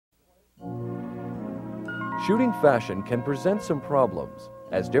Shooting fashion can present some problems,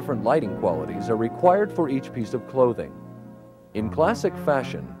 as different lighting qualities are required for each piece of clothing. In classic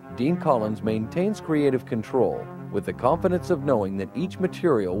fashion, Dean Collins maintains creative control with the confidence of knowing that each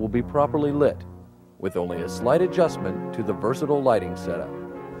material will be properly lit, with only a slight adjustment to the versatile lighting setup.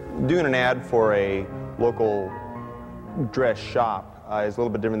 Doing an ad for a local dress shop is a little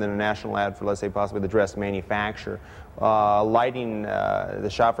bit different than a national ad for, let's say, possibly the dress manufacturer. Lighting the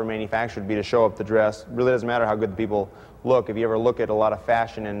shop for manufacturer would be to show up the dress. It really doesn't matter how good the people look. If you ever look at a lot of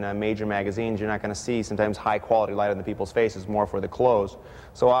fashion in major magazines, you're not going to see sometimes high quality light on the people's faces, more for the clothes.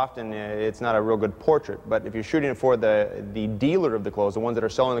 So often it's not a real good portrait, but if you're shooting it for the dealer of the clothes, the ones that are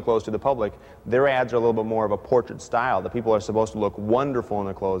selling the clothes to the public, their ads are a little bit more of a portrait style. The people are supposed to look wonderful in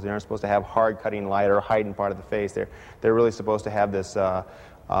the clothes. They aren't supposed to have hard cutting light or hiding part of the face. They're really supposed to have this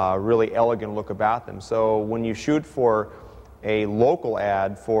really elegant look about them. So when you shoot for a local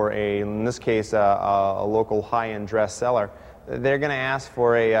ad for in this case, a local high-end dress seller, they're going to ask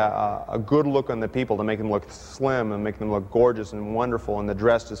for a good look on the people to make them look slim and make them look gorgeous and wonderful, and the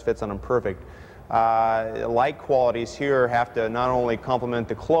dress just fits on them perfect. Light qualities here have to not only complement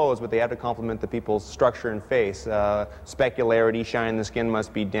the clothes, but they have to complement the people's structure and face. Specularity, shine in the skin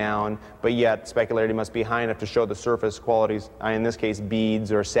must be down, but yet specularity must be high enough to show the surface qualities, in this case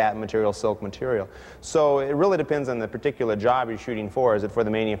beads or satin material, silk material. So it really depends on the particular job you're shooting for. Is it for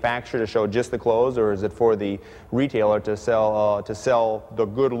the manufacturer to show just the clothes, or is it for the retailer to sell the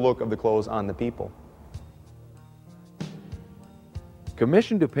good look of the clothes on the people?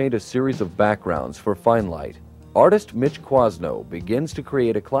 Commissioned to paint a series of backgrounds for Fine Light, artist Mitch Quasno begins to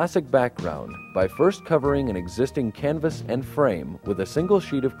create a classic background by first covering an existing canvas and frame with a single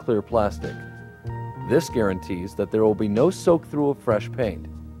sheet of clear plastic. This guarantees that there will be no soak-through of fresh paint.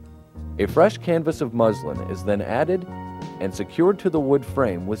 A fresh canvas of muslin is then added and secured to the wood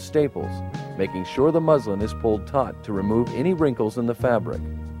frame with staples, making sure the muslin is pulled taut to remove any wrinkles in the fabric.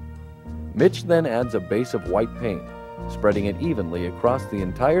 Mitch then adds a base of white paint, spreading it evenly across the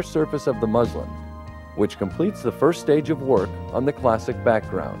entire surface of the muslin, which completes the first stage of work on the classic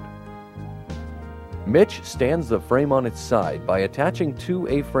background. Mitch stands the frame on its side by attaching two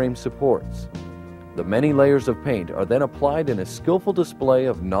A-frame supports. The many layers of paint are then applied in a skillful display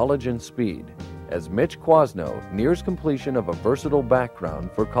of knowledge and speed, as Mitch Quasno nears completion of a versatile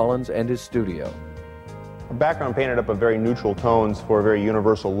background for Collins and his studio. The background painted up of very neutral tones for a very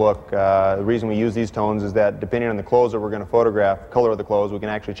universal look. The reason we use these tones is that depending on the clothes that we're going to photograph, color of the clothes, we can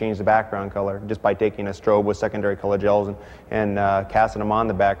actually change the background color just by taking a strobe with secondary color gels and casting them on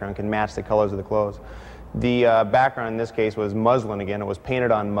the background can match the colors of the clothes. The background in this case was muslin again. It was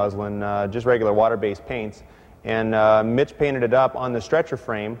painted on muslin, just regular water-based paints. And Mitch painted it up on the stretcher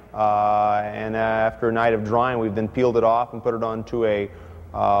frame, and after a night of drying, we've then peeled it off and put it onto a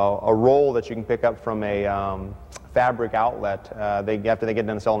roll that you can pick up from a fabric outlet. After they get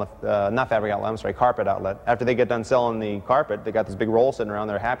done selling not fabric outlet, I'm sorry, carpet outlet. After they get done selling the carpet, they got this big roll sitting around.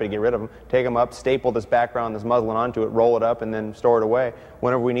 They're happy to get rid of them. Take them up, staple this background, this muslin onto it, roll it up, and then store it away.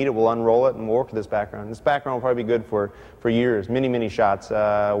 Whenever we need it, we'll unroll it and we'll work with this background. This background will probably be good for years, many shots.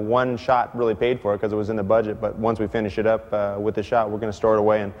 One shot really paid for it because it was in the budget, but once we finish it up with the shot, we're going to store it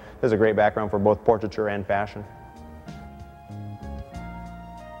away, and this is a great background for both portraiture and fashion.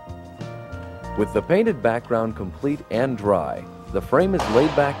 With the painted background complete and dry, the frame is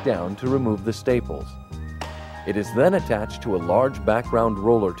laid back down to remove the staples. It is then attached to a large background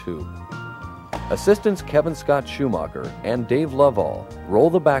roller tube. Assistants Kevin Scott Schumacher and Dave Lovall roll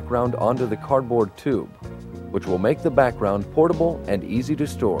the background onto the cardboard tube, which will make the background portable and easy to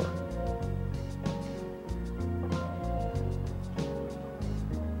store.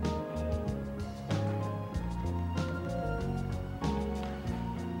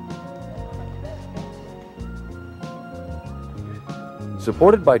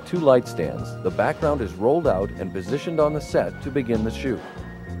 Supported by two light stands, the background is rolled out and positioned on the set to begin the shoot.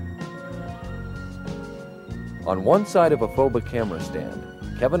 On one side of a FOBA camera stand,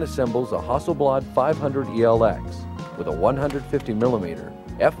 Kevin assembles a Hasselblad 500 ELX with a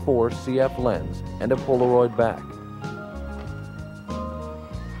 150mm f4 CF lens and a Polaroid back.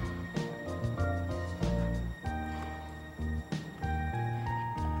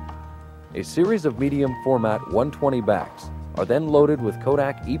 A series of medium format 120 backs are then loaded with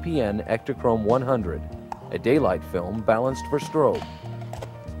Kodak EPN Ektachrome 100, a daylight film balanced for strobe.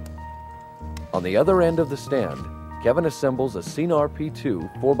 On the other end of the stand, Kevin assembles a Cinar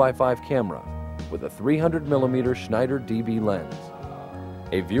P2 4x5 camera with a 300mm Schneider DB lens.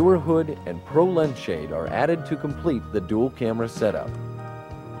 A viewer hood and pro lens shade are added to complete the dual camera setup.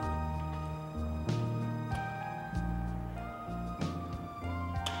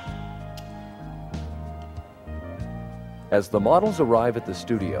 As the models arrive at the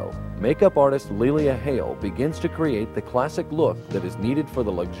studio, makeup artist Lelia Hale begins to create the classic look that is needed for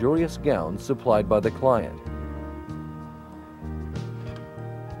the luxurious gowns supplied by the client.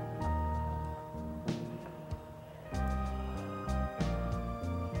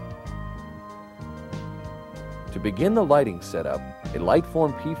 To begin the lighting setup, a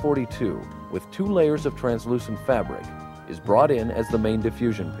Lightform P42 with 2 layers of translucent fabric is brought in as the main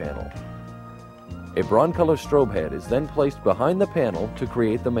diffusion panel. A broncolor strobe head is then placed behind the panel to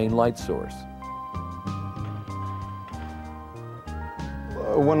create the main light source.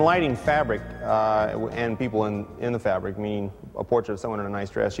 When lighting fabric and people in the fabric, meaning a portrait of someone in a nice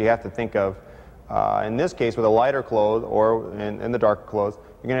dress, you have to think of, in this case, with a lighter clothes or in the darker clothes,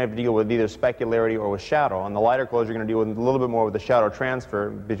 you're going to have to deal with either specularity or with shadow. On the lighter clothes, you're going to deal with a little bit more with the shadow transfer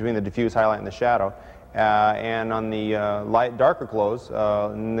between the diffuse highlight and the shadow. And on the darker clothes,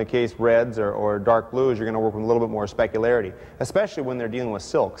 in the case reds or dark blues, you're going to work with a little bit more specularity, especially when they're dealing with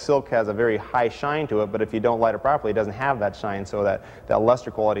silk. Silk has a very high shine to it, but if you don't light it properly, it doesn't have that shine, so that luster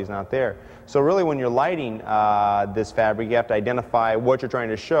quality is not there. So really, when you're lighting this fabric, you have to identify what you're trying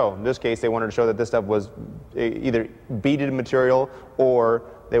to show. In this case, they wanted to show that this stuff was either beaded material, or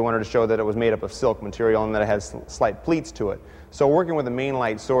they wanted to show that it was made up of silk material and that it has slight pleats to it. So working with the main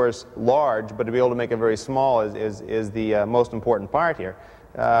light source large, but to be able to make it very small is the most important part here.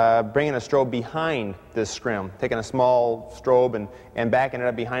 Bringing a strobe behind this scrim, taking a small strobe and backing it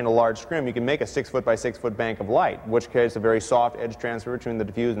up behind a large scrim, you can make a 6-foot by 6-foot bank of light, which creates a very soft edge transfer between the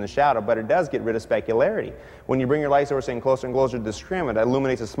diffuse and the shadow, but it does get rid of specularity. When you bring your light source in closer and closer to the scrim, it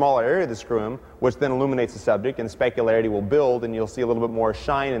illuminates a smaller area of the scrim, which then illuminates the subject, and specularity will build, and you'll see a little bit more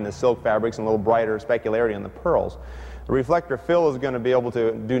shine in the silk fabrics and a little brighter specularity in the pearls. The reflector fill is going to be able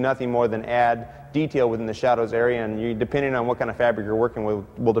to do nothing more than add detail within the shadows area, and depending on what kind of fabric you're working with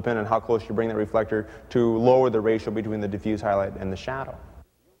will depend on how close you bring the reflector to lower the ratio between the diffuse highlight and the shadow.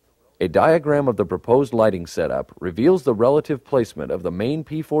 A diagram of the proposed lighting setup reveals the relative placement of the main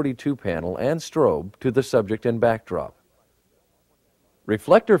P42 panel and strobe to the subject and backdrop.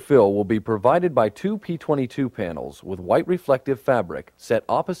 Reflector fill will be provided by 2 P22 panels with white reflective fabric set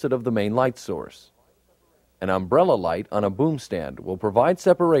opposite of the main light source. An umbrella light on a boom stand will provide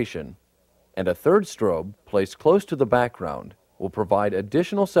separation, and a third strobe placed close to the background will provide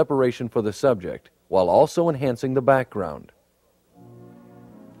additional separation for the subject while also enhancing the background.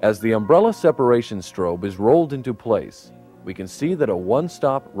 As the umbrella separation strobe is rolled into place, we can see that a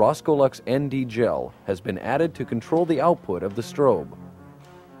one-stop Roscolux ND gel has been added to control the output of the strobe.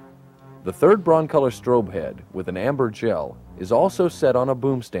 The third broncolor strobe head with an amber gel is also set on a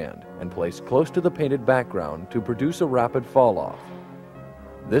boom stand and placed close to the painted background to produce a rapid fall-off.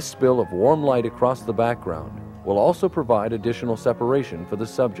 This spill of warm light across the background will also provide additional separation for the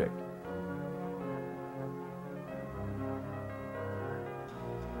subject.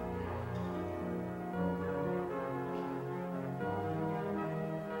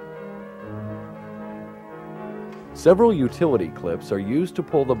 Several utility clips are used to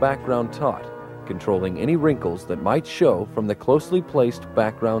pull the background taut, controlling any wrinkles that might show from the closely placed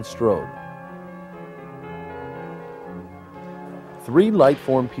background strobe. 3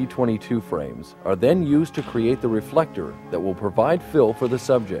 Lightform P22 frames are then used to create the reflector that will provide fill for the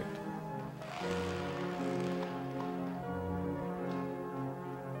subject.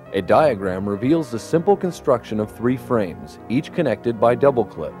 A diagram reveals the simple construction of 3 frames, each connected by double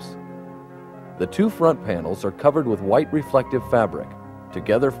clips. The 2 front panels are covered with white reflective fabric,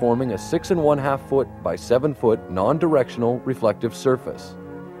 together forming a 6½ foot by 7 foot non-directional reflective surface.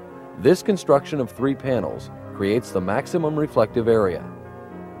 This construction of 3 panels creates the maximum reflective area.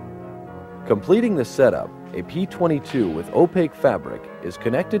 Completing the setup, a P22 with opaque fabric is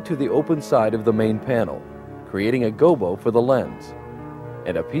connected to the open side of the main panel, creating a gobo for the lens.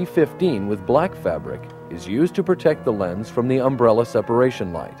 And a P15 with black fabric is used to protect the lens from the umbrella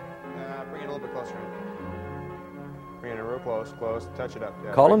separation light. Bring it a little bit closer. Bring it in real close, touch it up.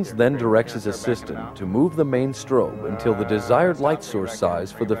 Yeah, Collins right then there. directs Bring his it, start backing it assistant out. to move the main strobe until the desired light source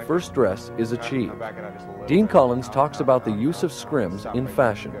size for the first dress is achieved. Back it up just a little Dean bit. Collins talks about the use of scrims Stop in right there.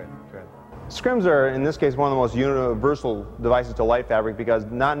 fashion. Good. Scrims are, in this case, one of the most universal devices to light fabric, because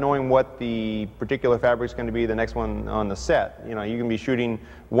not knowing what the particular fabric is going to be the next one on the set. You know, you can be shooting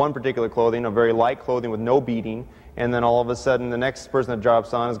one particular clothing, a very light clothing with no beading, and then all of a sudden the next person that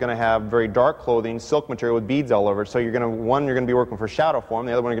drops on is going to have very dark clothing, silk material with beads all over it. So you're going to be working for shadow form,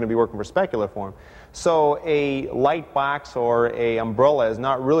 the other one you're going to be working for specular form. So a light box or a umbrella is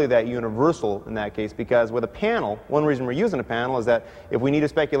not really that universal in that case, because with a panel, one reason we're using a panel is that if we need a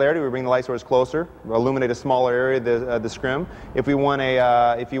specularity, we bring the light source closer, illuminate a smaller area, the scrim. If you want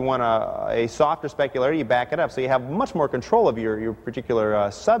a softer specularity, you back it up. So you have much more control of your particular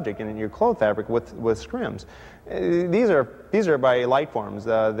subject and your cloth fabric with scrims. These are by light forms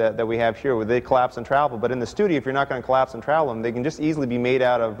that we have here, where they collapse and travel. But in the studio, if you're not going to collapse and travel them, they can just easily be made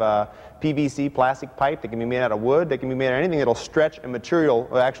out of PVC, plastic pipe. They can be made out of wood. They can be made out of anything that'll stretch a material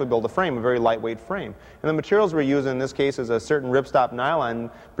or actually build a frame, a very lightweight frame. And the materials we're using in this case is a certain ripstop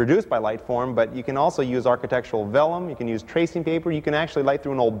nylon produced by light form, but you can also use architectural vellum. You can use tracing paper. You can actually light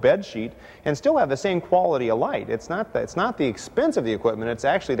through an old bed sheet and still have the same quality of light. It's not the expense of the equipment. It's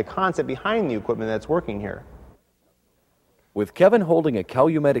actually the concept behind the equipment that's working here. With Kevin holding a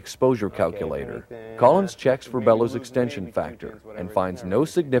Calumet exposure calculator, Collins checks for bellows extension factor and finds no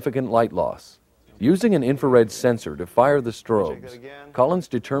significant light loss. Using an infrared sensor to fire the strobes, Collins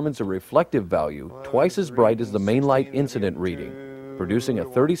determines a reflective value twice as bright as the main light incident reading, producing a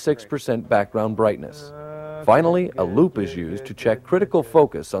 36% background brightness. Finally, a loop is used to check critical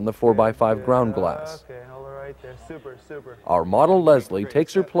focus on the 4x5 ground glass. Our model Leslie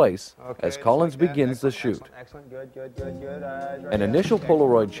takes her place as Collins begins the shoot. An initial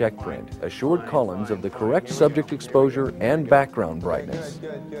Polaroid check print assured Collins of the correct subject exposure and background brightness.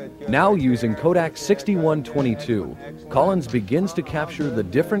 Now using Kodak 6122, Collins begins to capture the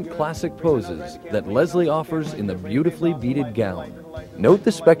different classic poses that Leslie offers in the beautifully beaded gown. Note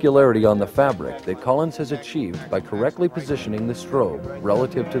the specularity on the fabric that Collins has achieved by correctly positioning the strobe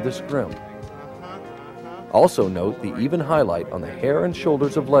relative to the scrim. Also note the even highlight on the hair and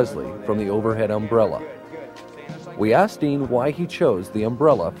shoulders of Leslie from the overhead umbrella. We asked Dean why he chose the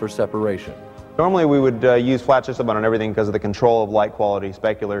umbrella for separation. Normally we would use flat system on everything because of the control of light quality,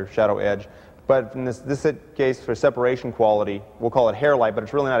 specular, shadow edge. But in this case, for separation quality, we'll call it hair light, but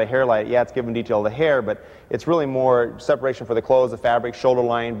it's really not a hair light. Yeah, it's giving detail of the hair, but it's really more separation for the clothes, the fabric, shoulder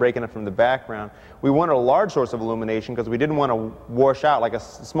line, breaking it from the background. We wanted a large source of illumination because we didn't want to wash out. Like a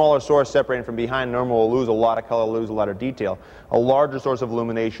smaller source separating from behind normally will lose a lot of color, lose a lot of detail. A larger source of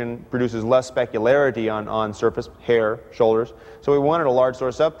illumination produces less specularity on surface, hair, shoulders. So we wanted a large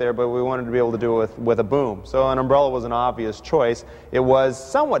source up there, but we wanted to be able to do it with a boom. So an umbrella was an obvious choice. It was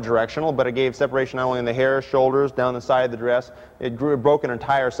somewhat directional, but it gave separation not only in the hair, shoulders, down the side of the dress. It broke an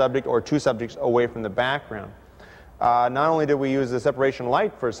entire subject or two subjects away from the background. Not only did we use the separation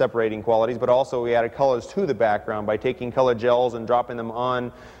light for separating qualities, but also we added colors to the background by taking color gels and dropping them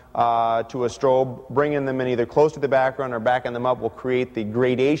on to a strobe, bringing them in either close to the background or backing them up will create the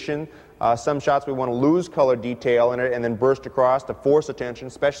gradation. Some shots we want to lose color detail in it and then burst across to force attention,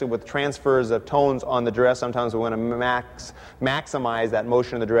 especially with transfers of tones on the dress. Sometimes we want to maximize that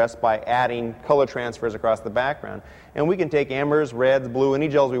motion of the dress by adding color transfers across the background. And we can take ambers, reds, blue, any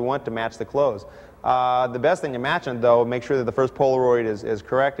gels we want to match the clothes. The best thing to match it, though, make sure that the first Polaroid is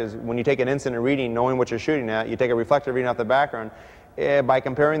correct, is when you take an incident reading, knowing what you're shooting at, you take a reflective reading off the background. By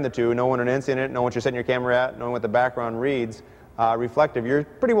comparing the two, knowing an incident, knowing what you're setting your camera at, knowing what the background reads, reflective, you're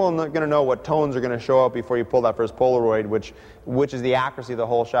pretty well going to know what tones are going to show up before you pull that first Polaroid, which is the accuracy of the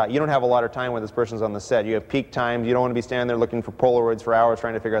whole shot. You don't have a lot of time when this person's on the set. You have peak times. You don't want to be standing there looking for Polaroids for hours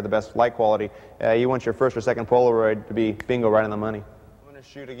trying to figure out the best light quality. You want your first or second Polaroid to be bingo right on the money. I'm going to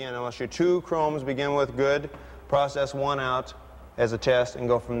shoot again. I'm going to shoot 2 chromes, begin with good, process 1 out as a test, and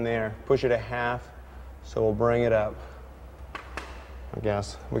go from there. Push it a half, so we'll bring it up. I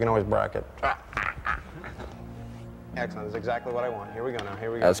guess. We can always bracket. Excellent. That's exactly what I want. Here we go now.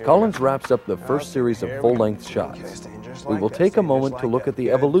 Here we go. As Collins wraps up the first series of full-length shots, we will take a moment to look at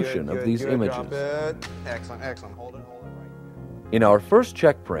the evolution of these images. Excellent, excellent. Hold it right. In our first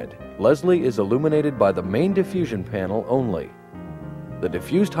check print, Leslie is illuminated by the main diffusion panel only. The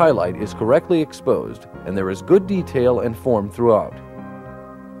diffused highlight is correctly exposed, and there is good detail and form throughout.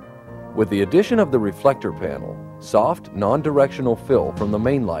 With the addition of the reflector panel, soft, non-directional fill from the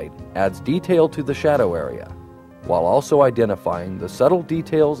main light adds detail to the shadow area, while also identifying the subtle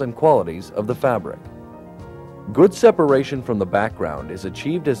details and qualities of the fabric. Good separation from the background is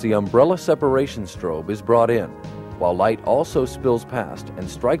achieved as the umbrella separation strobe is brought in, while light also spills past and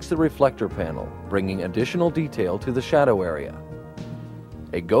strikes the reflector panel, bringing additional detail to the shadow area.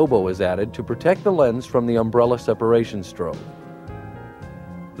 A gobo is added to protect the lens from the umbrella separation strobe.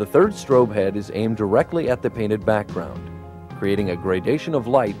 The third strobe head is aimed directly at the painted background, creating a gradation of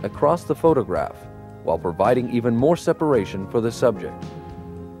light across the photograph, while providing even more separation for the subject.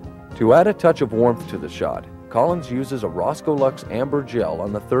 To add a touch of warmth to the shot, Collins uses a Roscolux amber gel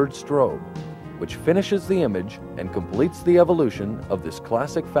on the third strobe, which finishes the image and completes the evolution of this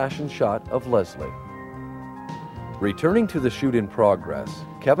classic fashion shot of Leslie. Returning to the shoot in progress,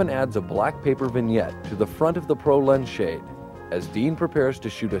 Kevin adds a black paper vignette to the front of the Pro lens shade as Dean prepares to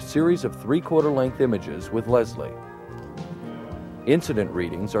shoot a series of 3/4 length images with Leslie. Incident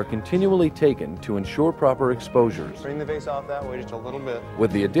readings are continually taken to ensure proper exposures. Bring the face off that way just a little bit.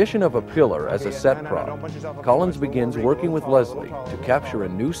 With the addition of a pillar as a set prop, Collins begins working with Leslie to capture a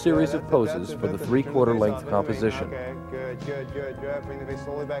new series of poses for the 3/4 length composition. Okay, good. Bring the face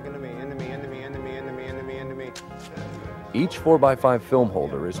slowly back into me. Each 4x5 film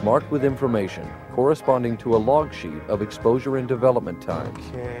holder is marked with information corresponding to a log sheet of exposure and development time.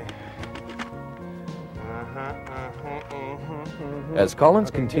 Okay. As Collins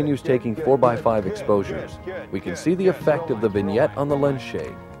continues taking 4x5 exposures, we can see the effect of the vignette on the lens shade.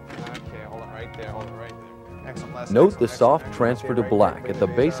 Okay, hold it right there. Excellent. Note the soft transfer to black at the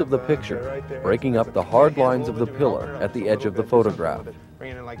base of the picture, breaking up the hard lines of the pillar at the edge of the photograph.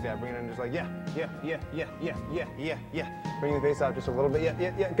 Bring it in like that. Bring it in just like, yeah. Bring the face out just a little bit.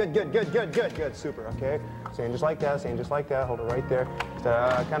 Yeah. Good. Super, okay. Staying just like that. Hold it right there.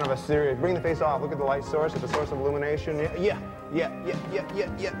 Kind of a serious, bring the face off. Look at the light source, at the source of illumination. Yeah.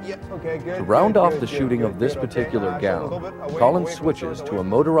 Okay, good. To round off the shooting of this particular gown, Collins switches to a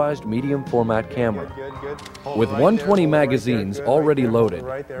motorized medium format camera. With 120 magazines already loaded,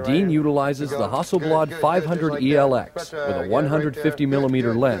 Dean utilizes the Hasselblad 500 ELX with a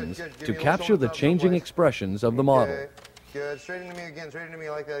 150mm lens to capture the changing expressions of the model. Good. Straight into me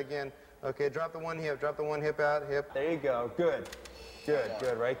like that again. Okay, drop the one hip out, hip. There you go. Good.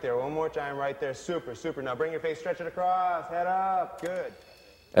 Right there. One more time, right there. Super. Now bring your face, stretch it across, head up. Good.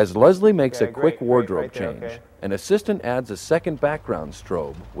 As Leslie makes a quick wardrobe change, an assistant adds a second background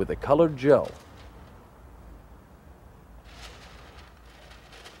strobe with a colored gel.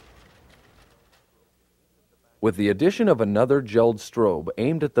 With the addition of another gelled strobe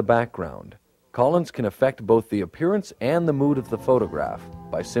aimed at the background, Collins can affect both the appearance and the mood of the photograph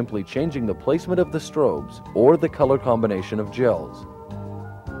by simply changing the placement of the strobes or the color combination of gels.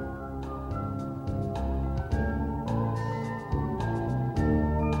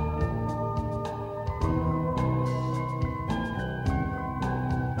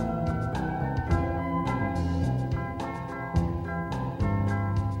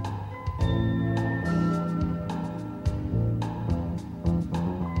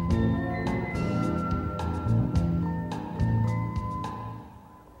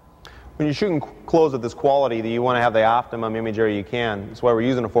 When you're shooting clothes of this quality, you want to have the optimum imagery you can. That's why we're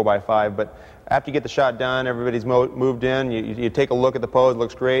using a 4x5. But after you get the shot done, everybody's moved in, you take a look at the pose, it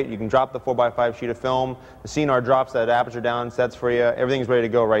looks great. You can drop the 4x5 sheet of film. The CNR drops that aperture down, sets for you. Everything's ready to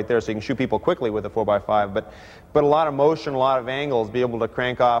go right there, so you can shoot people quickly with a 4x5. But a lot of motion, a lot of angles, be able to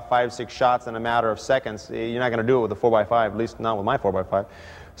crank off 5-6 shots in a matter of seconds. You're not going to do it with a 4x5, at least not with my 4x5.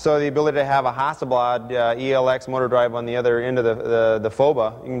 So the ability to have a Hasselblad ELX motor drive on the other end of the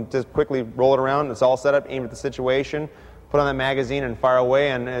FOBA, you can just quickly roll it around. It's all set up, aimed at the situation, put on that magazine and fire away,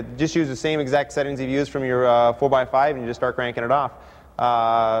 and just use the same exact settings you've used from your 4x5 and you just start cranking it off.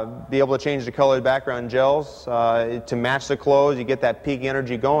 Be able to change the colored background gels to match the clothes. You get that peak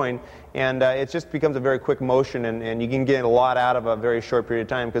energy going, and it just becomes a very quick motion, and you can get a lot out of a very short period of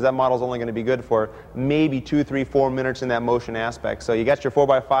time, because that model's only going to be good for maybe 2, 3, 4 minutes in that motion aspect. So you got your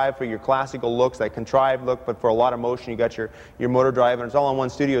 4x5 for your classical looks, that contrived look, but for a lot of motion you got your motor drive, and it's all on one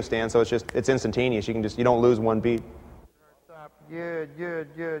studio stand, so it's instantaneous. You don't lose one beat.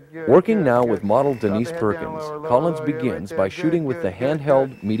 Working now with model Denise Perkins, Collins begins by shooting with the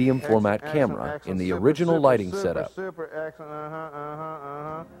handheld medium format camera in the original lighting setup. Good.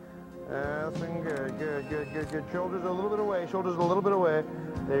 Shoulders a little bit away.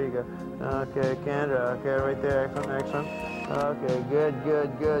 There you go. Okay, Kendra. Okay, right there. Excellent. Okay, good.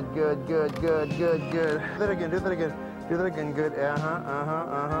 Do that again. Good.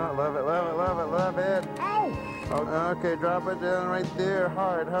 Love it. Ow! Okay, drop it down right there.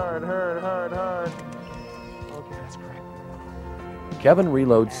 Hard. Okay, that's correct. Kevin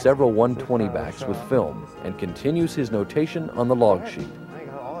reloads several 120 backs with film and continues his notation on the log sheet.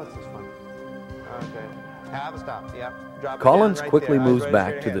 Have a stop. Yep. Collins quickly moves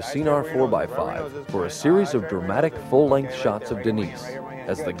back to the CNR 4x5 for a series of dramatic full-length shots of Denise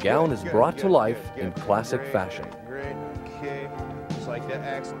as the gown is brought to life in classic fashion. Great. Okay. Just like that.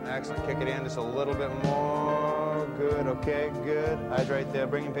 Excellent. Kick it in just a little bit more. Good. Okay. Good. Eyes right there.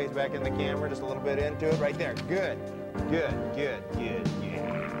 Bringing pace back in the camera. Just a little bit into it. Right there. Good.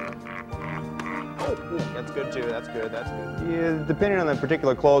 That's good too. That's good. That's good. Yeah, depending on the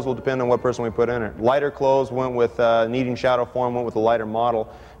particular clothes will depend on what person we put in it. Lighter clothes went with needing shadow form, went with a lighter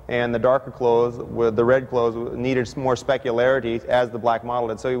model. And the darker clothes, with the red clothes, needed more specularity as the black model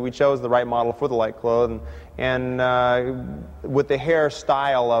did. So we chose the right model for the light clothes. And with the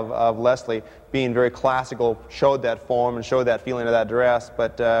hairstyle of Leslie being very classical, showed that form and showed that feeling of that dress.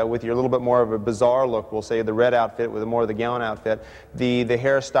 But with your little bit more of a bizarre look, we'll say the red outfit with more of the gown outfit, the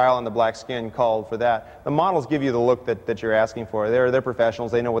hairstyle and the black skin called for that. The models give you the look that you're asking for. They're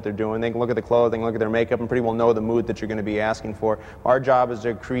professionals. They know what they're doing. They can look at the clothes, they can look at their makeup, and pretty well know the mood that you're going to be asking for. Our job is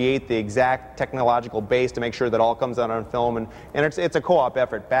to create the exact technological base to make sure that all comes out on film. And it's a co-op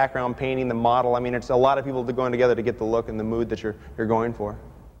effort. Background painting, the model. I mean, it's a lot of people going together to get the look and the mood that you're going for.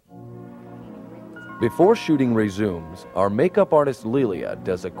 Before shooting resumes, our makeup artist Lilia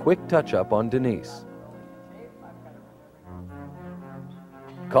does a quick touch-up on Denise.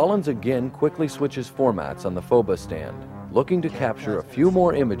 Collins again quickly switches formats on the FOBA stand, looking to capture a few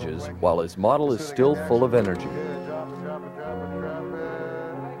more images while his model is still full of energy.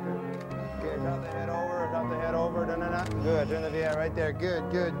 Good, turn the VI right there.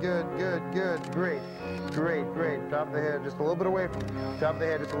 Good, good, good, good, good. Great, great, great. Top of the head, just a little bit away from me. Top of the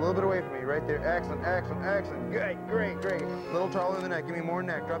head, just a little bit away from me. Right there. Excellent, excellent, excellent. Great, great, great. A little taller in the neck. Give me more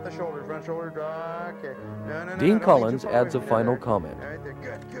neck. Drop the shoulders. Front shoulder. Drop. Okay. No, Dean Collins adds a final comment. Right there.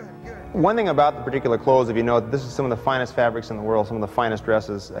 Good, good, good. One thing about the particular clothes, if you know, this is some of the finest fabrics in the world, some of the finest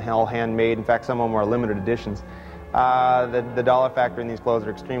dresses, all handmade. In fact, some of them are limited editions. The dollar factor in these clothes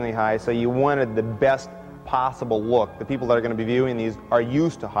are extremely high, so you wanted the best possible look. The people that are going to be viewing these are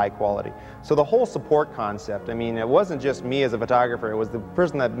used to high quality. So the whole support concept, I mean, it wasn't just me as a photographer, it was the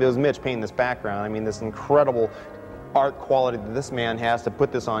person that, it was Mitch painting this background. I mean, this incredible art quality that this man has to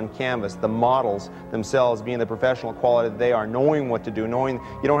put this on canvas, the models themselves being the professional quality that they are, knowing what to do, knowing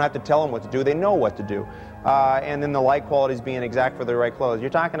you don't have to tell them what to do, they know what to do. And then the light qualities being exact for the right clothes.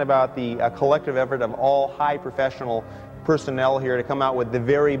 You're talking about the collective effort of all high professional personnel here to come out with the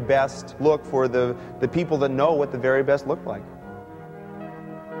very best look for the people that know what the very best look like.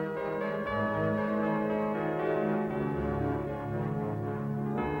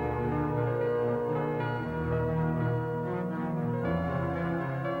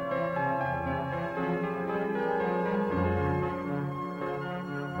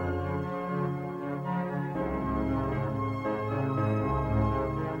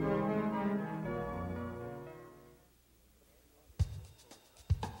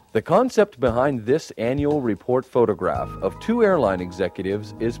 The concept behind this annual report photograph of two airline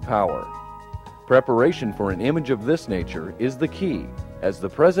executives is power. Preparation for an image of this nature is the key, as the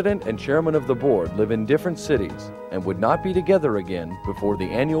president and chairman of the board live in different cities and would not be together again before the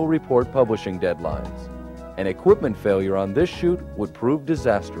annual report publishing deadlines. An equipment failure on this shoot would prove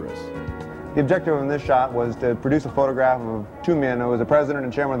disastrous. The objective in this shot was to produce a photograph of two men, who was the president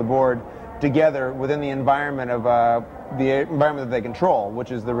and chairman of the board, together within the environment of the environment that they control,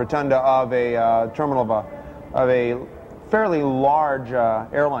 which is the rotunda of a terminal of a fairly large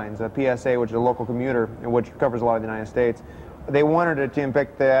airlines, a PSA, which is a local commuter, which covers a lot of the United States. They wanted it to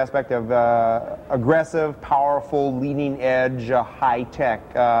impact the aspect of aggressive, powerful, leading edge, high tech.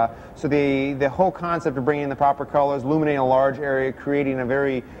 So the whole concept of bringing in the proper colors, illuminating a large area, creating a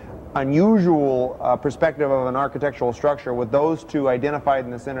very unusual perspective of an architectural structure with those two identified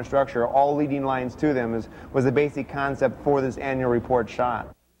in the center structure, all leading lines to them, was the basic concept for this annual report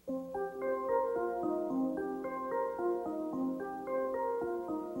shot.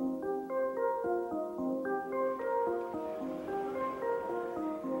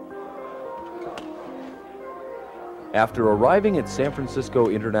 After arriving at San Francisco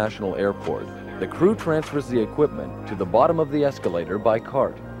International Airport, the crew transfers the equipment to the bottom of the escalator by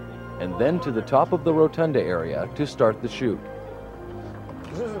cart, and then to the top of the rotunda area to start the shoot.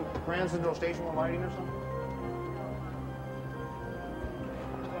 Is this a Grand Central Station with lighting or something?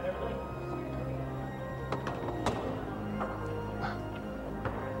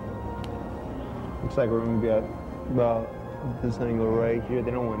 Looks like we're going to be at about this angle right here. They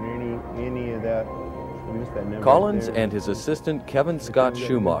don't want any of that. Collins and his assistant Kevin Scott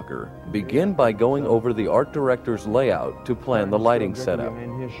Schumacher begin by going over the art director's layout to plan the lighting setup.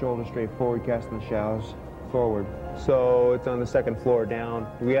 And his shoulder straight forward, casting the shadows forward. So it's on the second floor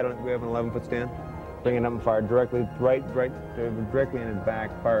down. We have an 11-foot stand. Bring it up and fire directly directly in his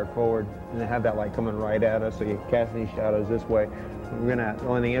back. Fire it forward, and then have that light coming right at us. So you cast these shadows this way. The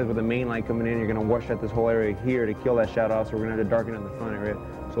only thing is, with the main light coming in, you're gonna wash out this whole area here to kill that shadow off. So we're gonna have to darken in the front area.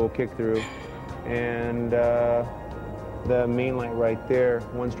 So we'll kick through. And the main light right there,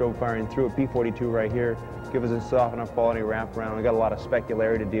 one strobe firing through it, P42 right here, give us a soft enough quality wraparound. We got a lot of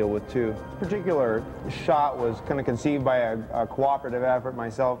specularity to deal with too. This particular shot was kind of conceived by a cooperative effort,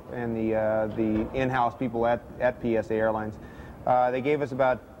 myself and the in-house people at PSA Airlines. They gave us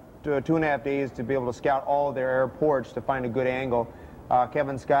about 2.5 days to be able to scout all of their airports to find a good angle.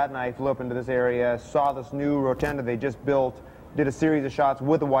 Kevin Scott and I flew up into this area, saw this new rotunda they just built, did a series of shots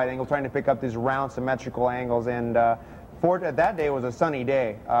with a wide angle, trying to pick up these round symmetrical angles, and that day was a sunny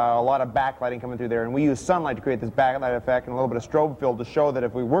day, a lot of backlighting coming through there, and we used sunlight to create this backlight effect and a little bit of strobe fill to show that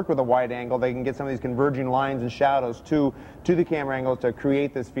if we work with a wide angle, they can get some of these converging lines and shadows to the camera angle to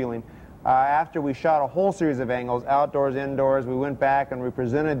create this feeling. After we shot a whole series of angles, outdoors, indoors, we went back and we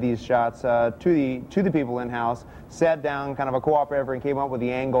presented these shots to the people in-house, sat down, kind of a cooperative effort, and came up with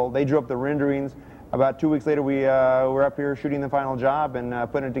the angle. They drew up the renderings. About 2 weeks later, we were up here shooting the final job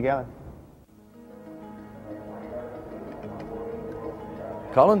and putting it together.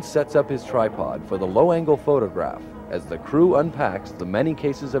 Collins sets up his tripod for the low-angle photograph as the crew unpacks the many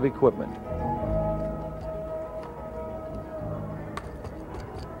cases of equipment.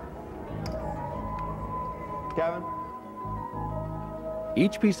 Kevin?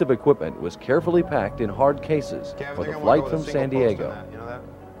 Each piece of equipment was carefully packed in hard cases for the flight from San Diego.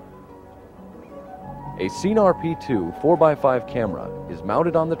 A Cinar P2 4x5 camera is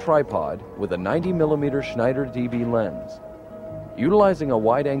mounted on the tripod with a 90mm Schneider DB lens. Utilizing a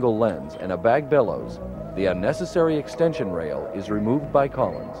wide-angle lens and a bag bellows, the unnecessary extension rail is removed by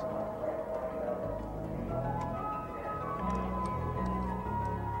Collins.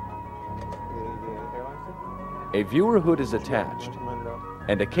 A viewer hood is attached,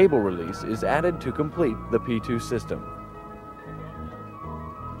 and a cable release is added to complete the P2 system.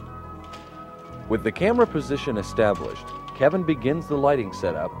 With the camera position established, Kevin begins the lighting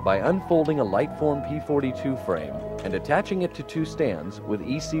setup by unfolding a Lightform P42 frame and attaching it to two stands with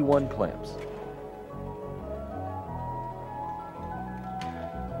EC1 clamps.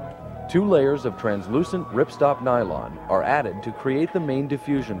 Two layers of translucent ripstop nylon are added to create the main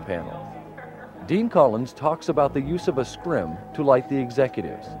diffusion panel. Dean Collins talks about the use of a scrim to light the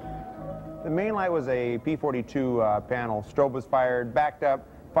executives. The main light was a P42 panel. Strobe was fired, backed up,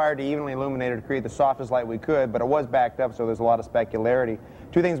 fired to evenly illuminate it to create the softest light we could, but it was backed up, so there's a lot of specularity.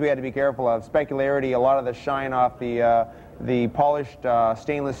 Two things we had to be careful of. Specularity, a lot of the shine off the polished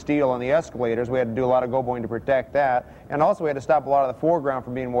stainless steel on the escalators. We had to do a lot of go-boing to protect that. And also we had to stop a lot of the foreground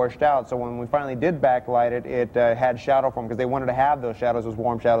from being washed out, so when we finally did backlight it, it had shadow form because they wanted to have those shadows, those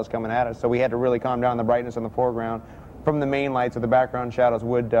warm shadows coming at us. So we had to really calm down the brightness on the foreground from the main light, so the background shadows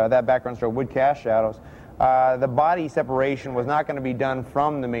would, that background strobe would cast shadows. The body separation was not going to be done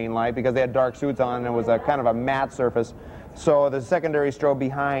from the main light because they had dark suits on and it was a kind of a matte surface. So the secondary strobe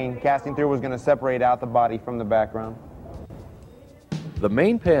behind casting through was going to separate out the body from the background. The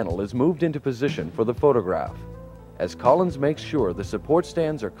main panel is moved into position for the photograph, as Collins makes sure the support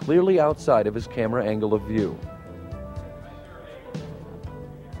stands are clearly outside of his camera angle of view.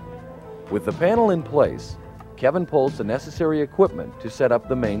 With the panel in place, Kevin pulls the necessary equipment to set up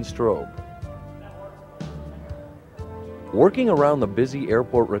the main strobe. Working around the busy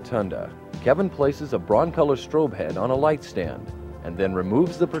airport rotunda, Kevin places a Broncolor strobe head on a light stand and then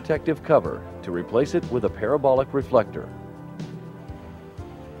removes the protective cover to replace it with a parabolic reflector.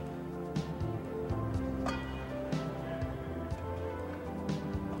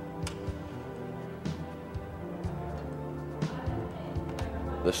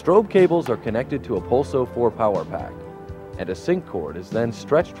 The strobe cables are connected to a Pulso 4 power pack, and a sync cord is then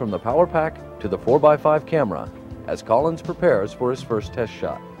stretched from the power pack to the 4x5 camera as Collins prepares for his first test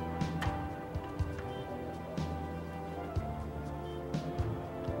shot.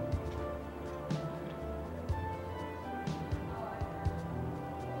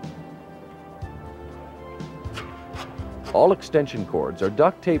 All extension cords are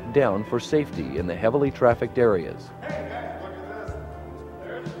duct taped down for safety in the heavily trafficked areas.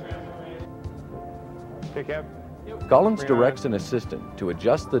 Collins directs an assistant to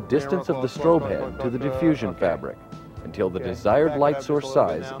adjust the distance of the strobe head to the diffusion fabric until the desired light source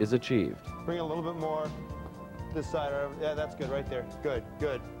size is achieved. Bring it a little bit more this side. Yeah, that's good right there. Good,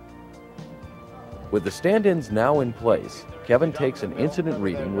 good. With the stand-ins now in place, Kevin takes an incident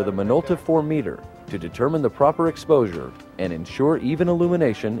reading with a Minolta 4 meter to determine the proper exposure and ensure even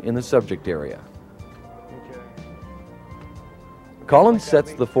illumination in the subject area. Collins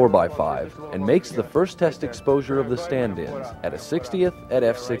sets the 4x5 and makes the first test exposure of the stand-ins at a 60th at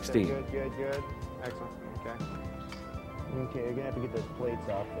f16. Good, good, good. Excellent. Okay. Okay, you're gonna have to get those plates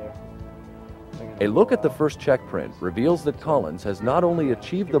off there. A look at the first check print reveals that Collins has not only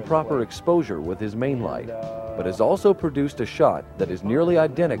achieved the proper exposure with his main light, but has also produced a shot that is nearly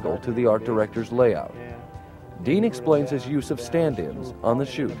identical to the art director's layout. Dean explains his use of stand-ins on the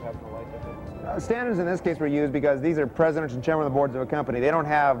shoot. Stand-ins in this case were used because these are presidents and chairmen of the boards of a company. They don't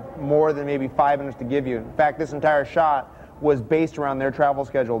have more than maybe 5 minutes to give you. In fact, this entire shot was based around their travel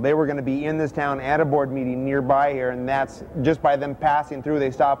schedule. They were going to be in this town at a board meeting nearby here, and that's just by them passing through.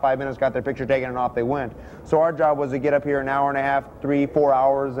 They stopped 5 minutes, got their picture taken, and off they went. So our job was to get up here an hour and a half, 3-4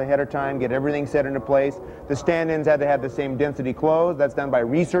 hours ahead of time, get everything set into place. The stand-ins had to have the same density clothes. That's done by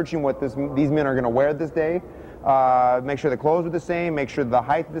researching what these men are going to wear this day. Make sure the clothes are the same, make sure the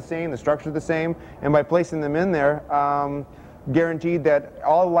height is the same, the structure is the same, and by placing them in there, guaranteed that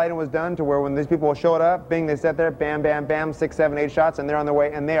all the lighting was done to where when these people showed up, bing, they sat there, bam, bam, bam, 6, 7, 8 shots, and they're on their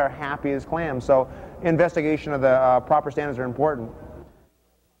way, and they are happy as clams. So investigation of the proper standards are important.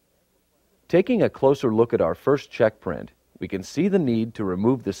 Taking a closer look at our first check print, we can see the need to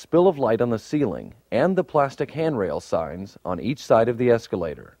remove the spill of light on the ceiling and the plastic handrail signs on each side of the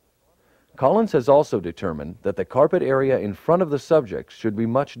escalator. Collins has also determined that the carpet area in front of the subject should be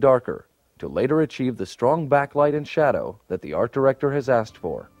much darker, to later achieve the strong backlight and shadow that the art director has asked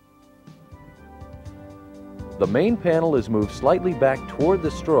for. The main panel is moved slightly back toward the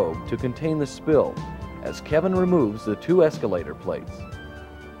strobe to contain the spill, as Kevin removes the 2 escalator plates.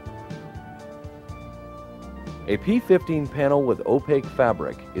 A P15 panel with opaque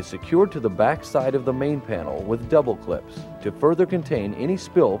fabric is secured to the back side of the main panel with double clips to further contain any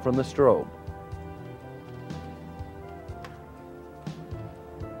spill from the strobe.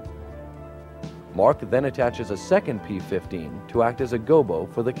 Mark then attaches a second P15 to act as a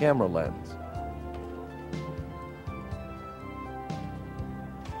gobo for the camera lens.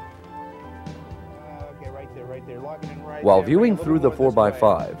 While viewing through the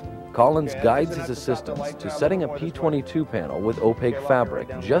 4x5, Collins guides his assistants to setting a P22 panel with opaque fabric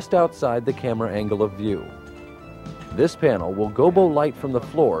just outside the camera angle of view. This panel will gobo light from the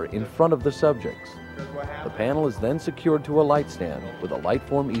floor in front of the subjects. The panel is then secured to a light stand with a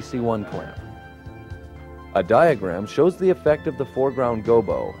Lightform EC1 clamp. A diagram shows the effect of the foreground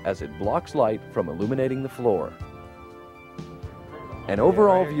gobo as it blocks light from illuminating the floor. An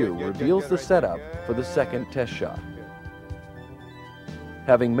overall view reveals the setup for the second test shot.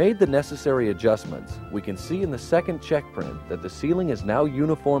 Having made the necessary adjustments, we can see in the second check print that the ceiling is now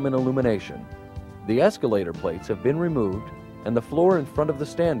uniform in illumination. The escalator plates have been removed, and the floor in front of the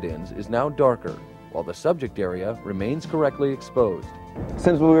stand-ins is now darker, while the subject area remains correctly exposed.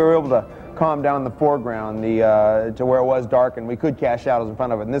 Since we were able to calm down the foreground to where it was dark and we could cast shadows in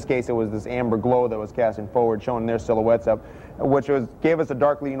front of it. In this case, it was this amber glow that was casting forward, showing their silhouettes up, which gave us a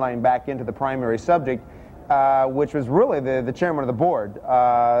dark leading line back into the primary subject, which was really the chairman of the board.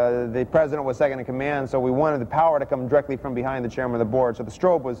 The president was second in command, so we wanted the power to come directly from behind the chairman of the board. So the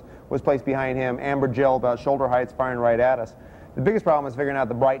strobe was placed behind him, amber gel about shoulder heights, firing right at us. The biggest problem is figuring out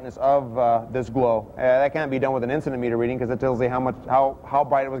the brightness of this glow. That can't be done with an incident meter reading because it tells you how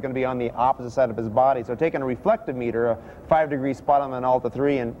bright it was going to be on the opposite side of his body. So taking a reflective meter, a 5-degree spot on an Alta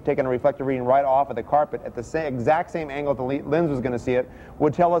 3, and taking a reflective reading right off of the carpet at the exact same angle the lens was going to see it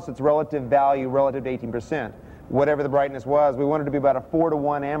would tell us its relative value relative to 18%. Whatever the brightness was, we wanted it to be about a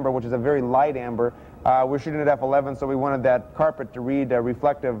 4-to-1 amber, which is a very light amber. We're shooting at f11, so we wanted that carpet to read a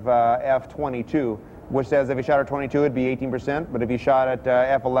reflective f22. Which says if you shot at 22, it'd be 18%, but if you shot at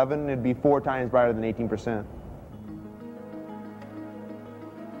f11, it'd be 4 times brighter than 18%.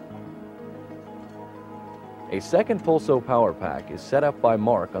 A second pulso power pack is set up by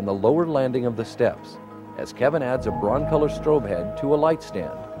Mark on the lower landing of the steps, as Kevin adds a bronze-color strobe head to a light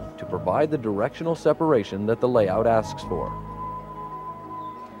stand to provide the directional separation that the layout asks for.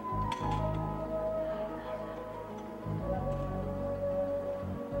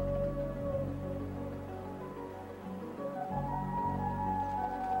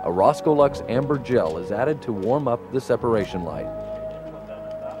 A Roscolux amber gel is added to warm up the separation light.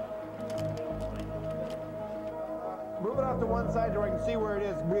 Move it off to one side so I can see where it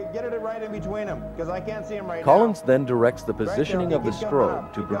is. Get it right in between them, because I can't see them right Collins then directs the positioning of the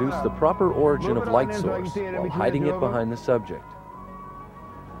strobe to produce the proper origin of light source while hiding it behind the subject.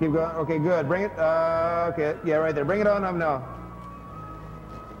 Keep going. Okay, good. Bring it. Okay, yeah, right there. Bring it on up now.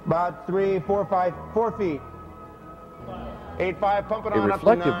 About 3, 4, 5, 4 feet. 8.5, pump it on A up to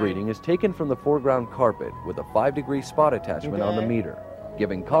 9. reflective reading is taken from the foreground carpet with a 5-degree spot attachment on the meter,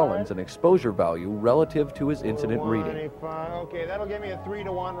 giving Collins an exposure value relative to his incident reading. Okay, that'll give me a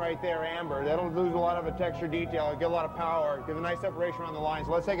 3-to-1 right there, amber. That'll lose a lot of the texture detail, get a lot of power, give a nice separation on the line.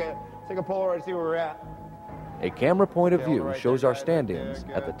 So let's take a Polaroid and see where we're at. A camera point of view shows our stand-ins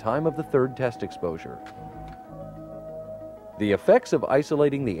at the time of the third test exposure. The effects of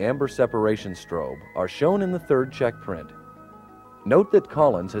isolating the amber separation strobe are shown in the third check print. Note that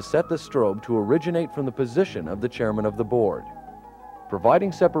Collins has set the strobe to originate from the position of the chairman of the board.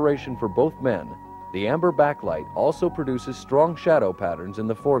 Providing separation for both men, the amber backlight also produces strong shadow patterns in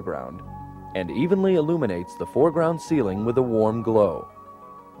the foreground and evenly illuminates the foreground ceiling with a warm glow.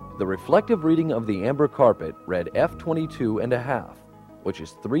 The reflective reading of the amber carpet read f22.5, which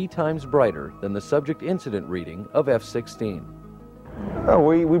is 3 times brighter than the subject incident reading of f16.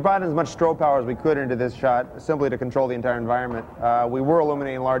 We brought in as much strobe power as we could into this shot simply to control the entire environment. We were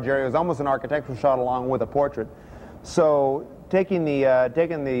illuminating large areas, almost an architectural shot along with a portrait. So taking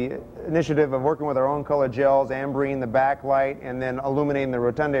the initiative of working with our own color gels, amberine the backlight, and then illuminating the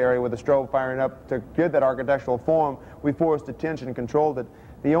rotunda area with the strobe firing up to get that architectural form, we forced attention and controlled it.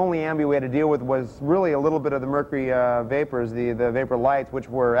 The only ambi we had to deal with was really a little bit of the mercury vapors, the vapor lights, which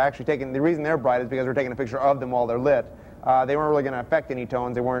were actually taking, the reason they're bright is because we're taking a picture of them while they're lit. They weren't really going to affect any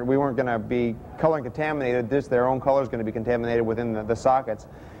tones. We weren't going to be color contaminated. Their own color is going to be contaminated within the sockets.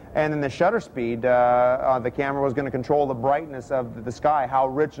 And then the shutter speed on the camera was going to control the brightness of the sky, how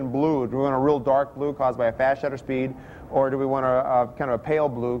rich and blue. Do we want a real dark blue caused by a fast shutter speed, or do we want a kind of a pale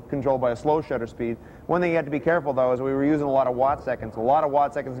blue controlled by a slow shutter speed? One thing you have to be careful, though, is we were using a lot of watt seconds. A lot of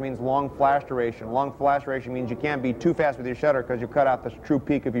watt seconds means long flash duration. Long flash duration means you can't be too fast with your shutter because you cut out the true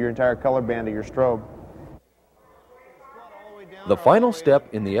peak of your entire color band of your strobe. The final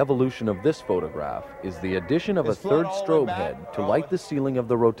step in the evolution of this photograph is the addition of a third strobe head to light the ceiling of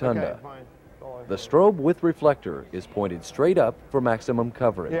the rotunda. The strobe with reflector is pointed straight up for maximum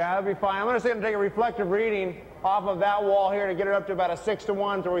coverage. Yeah, that'll be fine. I'm going to take a reflective reading off of that wall here to get it up to about a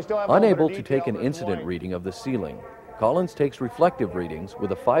 6:1, so we still have a Unable to take an incident reading of the ceiling, Collins takes reflective readings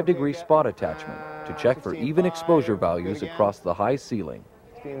with a 5-degree spot attachment to check for even exposure values across the high ceiling.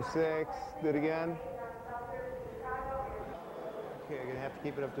 16.6, do it again. Okay, you're going to have to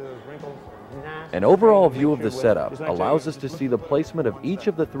keep it up to those wrinkles. An overall view of the setup allows us to see the placement of each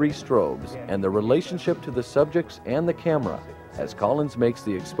of the 3 strobes and the relationship to the subjects and the camera as Collins makes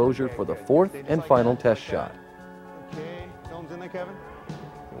the exposure for the 4th and final test shot. Okay, film's in there, Kevin.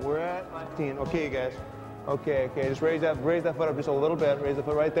 We're at 15. Okay, you guys. Okay, just raise that foot up just a little bit. Raise the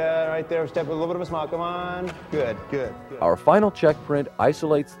foot right there. Step with a little bit of a smile. Come on. Good. Our final check print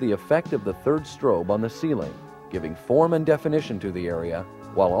isolates the effect of the 3rd strobe on the ceiling, giving form and definition to the area,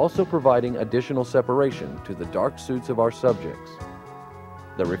 while also providing additional separation to the dark suits of our subjects.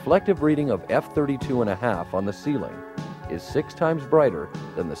 The reflective reading of f32.5 on the ceiling is 6 times brighter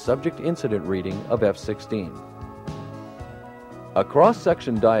than the subject incident reading of f16. A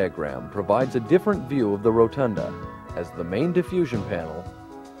cross-section diagram provides a different view of the rotunda as the main diffusion panel,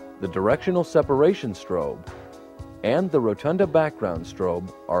 the directional separation strobe, and the rotunda background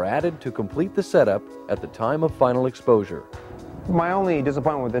strobe are added to complete the setup at the time of final exposure. My only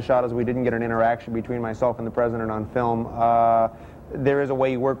disappointment with this shot is we didn't get an interaction between myself and the president on film. There is a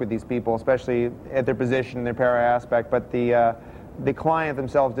way you work with these people, especially at their position and their para aspect, but the client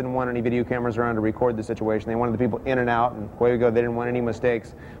themselves didn't want any video cameras around to record the situation. They wanted the people in and out, and away we go. They didn't want any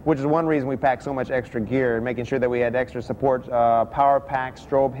mistakes, which is one reason we packed so much extra gear, making sure that we had extra support, power packs,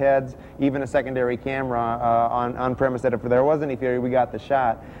 strobe heads, even a secondary camera on premise that if there was any failure, we got the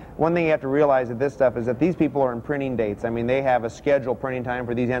shot. One thing you have to realize with this stuff is that these people are in printing dates. I mean, they have a scheduled printing time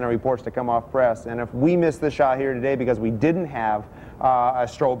for these annual reports to come off press, and if we miss the shot here today because we didn't have a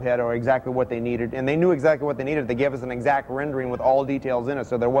strobe head or exactly what they needed, and they knew exactly what they needed, they gave us an exact rendering with all details in it,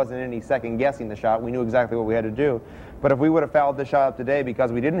 so there wasn't any second guessing the shot. We knew exactly what we had to do. But if we would have fouled the shot up today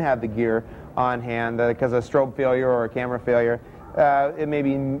because we didn't have the gear on hand, because of a strobe failure or a camera failure, it may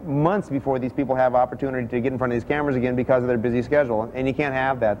be months before these people have opportunity to get in front of these cameras again because of their busy schedule, and you can't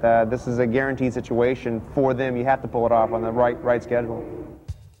have that. This is a guaranteed situation for them. You have to pull it off on the right schedule.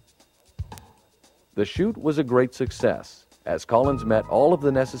 The shoot was a great success, as Collins met all of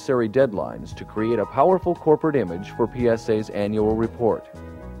the necessary deadlines to create a powerful corporate image for PSA's annual report.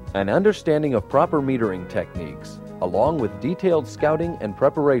 An understanding of proper metering techniques, along with detailed scouting and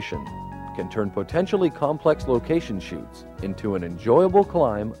preparation, can turn potentially complex location shoots into an enjoyable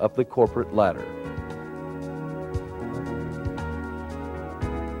climb up the corporate ladder.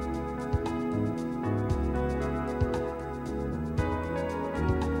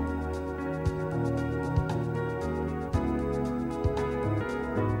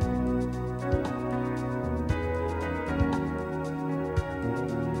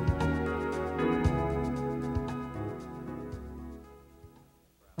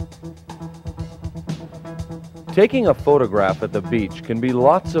 Taking a photograph at the beach can be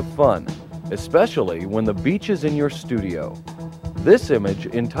lots of fun, especially when the beach is in your studio. This image,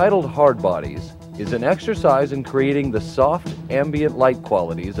 entitled Hard Bodies, is an exercise in creating the soft, ambient light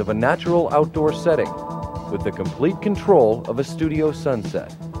qualities of a natural outdoor setting, with the complete control of a studio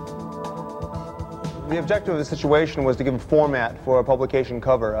sunset. The objective of the situation was to give a format for a publication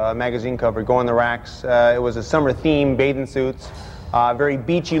cover, a magazine cover, go on the racks. It was a summer theme, bathing suits, very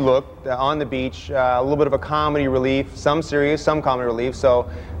beachy look on the beach, a little bit of a comedy relief, some serious, some comedy relief. So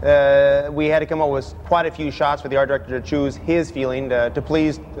we had to come up with quite a few shots for the art director to choose his feeling, to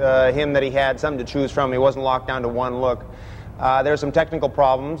please him that he had something to choose from. He wasn't locked down to one look. There were some technical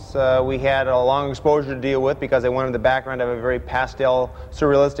problems. We had a long exposure to deal with because they wanted the background to have a very pastel,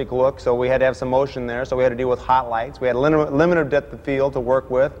 surrealistic look, so we had to have some motion there, so we had to deal with hot lights. We had limited depth of field to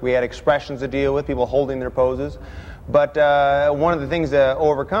work with. We had expressions to deal with, people holding their poses. But one of the things to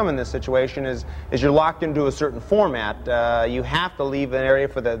overcome in this situation is you're locked into a certain format. You have to leave an area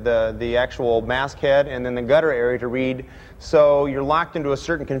for the actual masthead and then the gutter area to read. So you're locked into a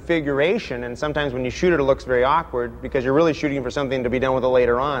certain configuration, and sometimes when you shoot it, it looks very awkward because you're really shooting for something to be done with it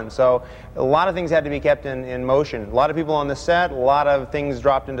later on. So a lot of things had to be kept in motion. A lot of people on the set, a lot of things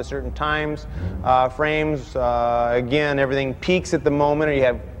dropped into certain times, frames. Again, everything peaks at the moment, or you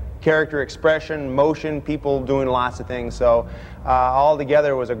have character expression, motion, people doing lots of things. So all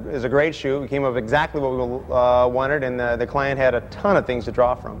together was a great shoot. We came up with exactly what we wanted, and the client had a ton of things to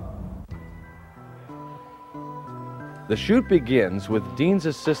draw from. The shoot begins with Dean's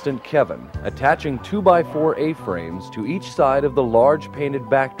assistant Kevin attaching 2x4 A-frames to each side of the large painted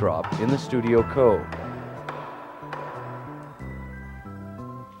backdrop in the studio cove.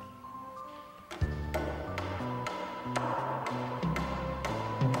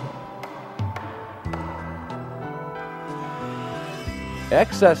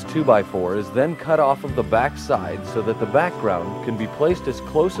 Excess 2x4 is then cut off of the back side so that the background can be placed as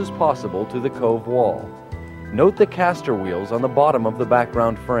close as possible to the cove wall. Note the caster wheels on the bottom of the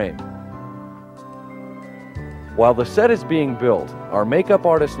background frame. While the set is being built, our makeup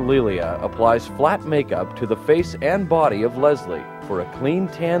artist Lilia applies flat makeup to the face and body of Leslie for a clean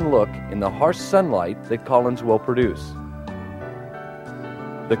tan look in the harsh sunlight that Collins will produce.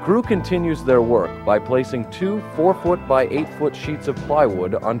 The crew continues their work by placing two 4-foot by 8-foot sheets of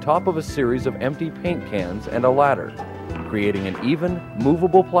plywood on top of a series of empty paint cans and a ladder, creating an even,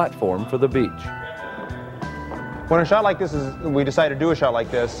 movable platform for the beach. When a shot like this we decided to do a shot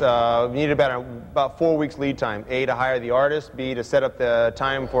like this, we needed about 4 weeks lead time. A, to hire the artist, B, to set up the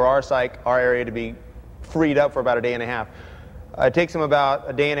time for our area to be freed up for about a day and a half. It takes them about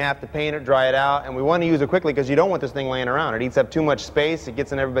a day and a half to paint it, dry it out, and we want to use it quickly because you don't want this thing laying around. It eats up too much space, it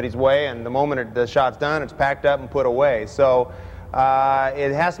gets in everybody's way, and the moment the shot's done, it's packed up and put away. So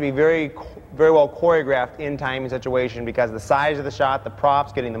it has to be very well choreographed in time in situation because of the size of the shot, the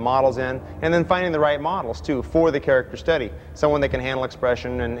props, getting the models in, and then finding the right models too for the character study. Someone that can handle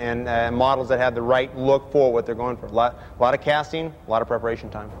expression and models that have the right look for what they're going for. A lot of casting, a lot of preparation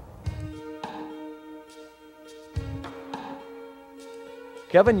time.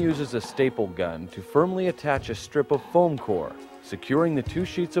 Kevin uses a staple gun to firmly attach a strip of foam core, securing the two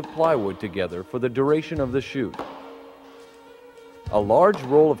sheets of plywood together for the duration of the shoot. A large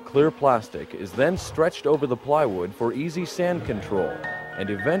roll of clear plastic is then stretched over the plywood for easy sand control and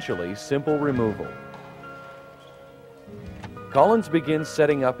eventually simple removal. Collins begins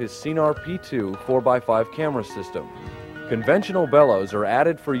setting up his Cinar P2 4x5 camera system. Conventional bellows are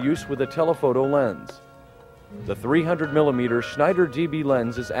added for use with a telephoto lens. The 300mm Schneider DB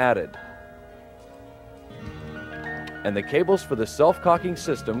lens is added, and the cables for the self-cocking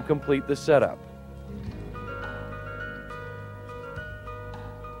system complete the setup.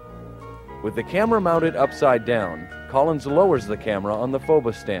 With the camera mounted upside down, Collins lowers the camera on the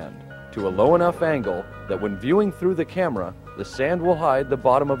phoba stand to a low enough angle that when viewing through the camera, the sand will hide the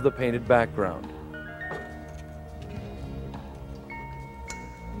bottom of the painted background.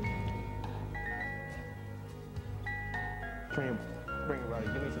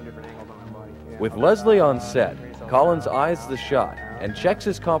 With Leslie on set, Collins eyes the shot and checks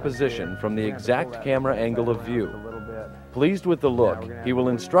his composition from the exact camera angle of view. Pleased with the look, he will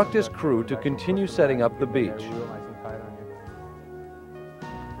instruct his crew to continue setting up the beach.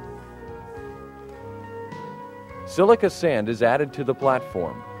 Silica sand is added to the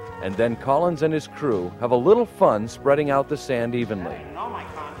platform, and then Collins and his crew have a little fun spreading out the sand evenly.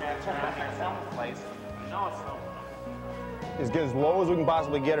 As low as we can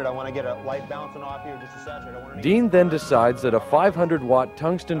possibly get it. I want to get a light bouncing off here just to saturate. Dean then decides that a 500-watt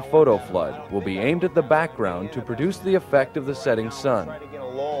tungsten photo flood will be aimed at the background to produce the effect of the setting sun. Try to get a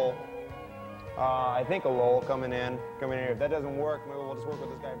lull I think a lull coming in here. If that doesn't work, maybe we'll just work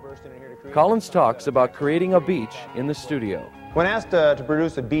with this guy bursting in here to create... Collins talks about creating a beach in the studio. When asked to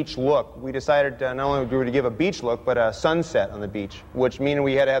produce a beach look, we decided not only were we to give a beach look, but a sunset on the beach, which means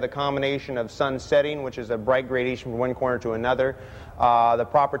we had to have the combination of sun setting, which is a bright gradation from one corner to another, the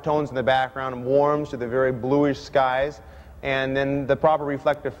proper tones in the background, warms to the very bluish skies, and then the proper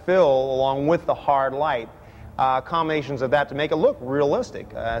reflective fill along with the hard light. Combinations of that to make it look realistic.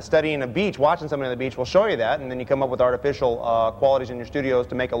 Studying a beach, watching somebody on the beach will show you that, and then you come up with artificial qualities in your studios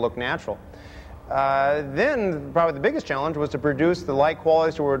to make it look natural. Then probably the biggest challenge was to produce the light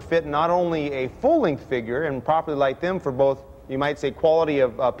qualities to where it would fit not only a full-length figure and properly light them for both, you might say, quality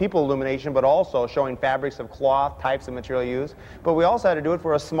of people illumination, but also showing fabrics of cloth, types of material used. But we also had to do it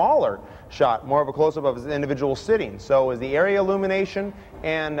for a smaller shot, more of a close-up of his individual sitting. So it was the area illumination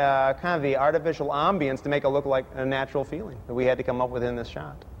and kind of the artificial ambience to make it look like a natural feeling that we had to come up with in this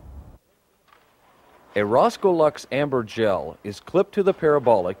shot. A Roscoe Lux amber gel is clipped to the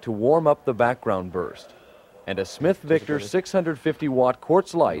parabolic to warm up the background burst, and a Smith Victor 650 watt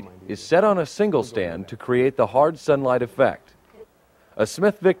quartz light is set on a single stand to create the hard sunlight effect. A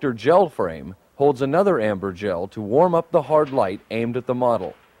Smith Victor gel frame holds another amber gel to warm up the hard light aimed at the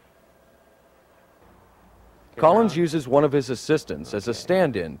model. Collins uses one of his assistants as a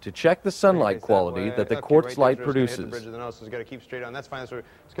stand-in to check the sunlight quality that the quartz light produces.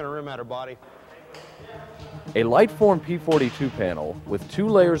 A Lightform P42 panel with 2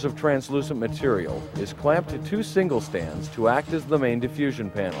 layers of translucent material is clamped to 2 single stands to act as the main diffusion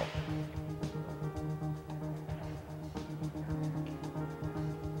panel.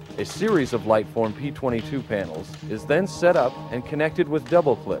 A series of Lightform P22 panels is then set up and connected with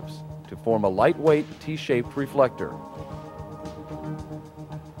double clips to form a lightweight T-shaped reflector.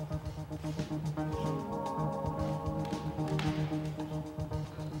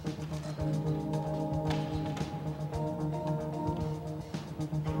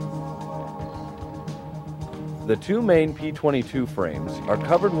 The 2 main P22 frames are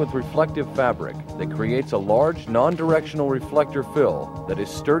covered with reflective fabric that creates a large non-directional reflector fill that is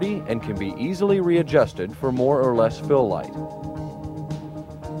sturdy and can be easily readjusted for more or less fill light.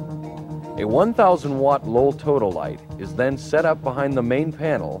 A 1000 watt Lowell total light is then set up behind the main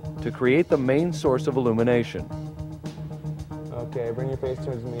panel to create the main source of illumination. Okay, bring your face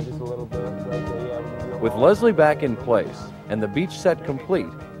towards me just a little bit. Right there, yeah. With Leslie back in place and the beach set complete,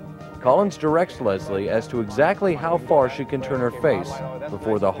 Collins directs Leslie as to exactly how far she can turn her face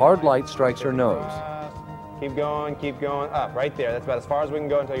before the hard light strikes her nose. Keep going, up, right there. That's about as far as we can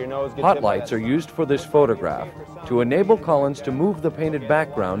go until your nose gets Hot lights are used for this photograph to enable Collins to move the painted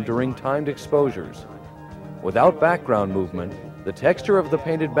background during timed exposures. Without background movement, the texture of the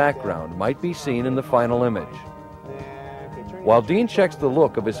painted background might be seen in the final image. While Dean checks the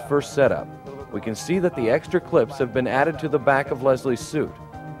look of his first setup, we can see that the extra clips have been added to the back of Leslie's suit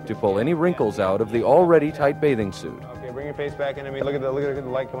to pull any wrinkles out of the already tight bathing suit. Okay, bring your face back into me. Look at the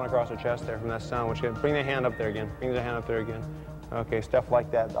light coming across her chest there from that sun. Bring the hand up there again. Bring the hand up there again. Okay, stuff like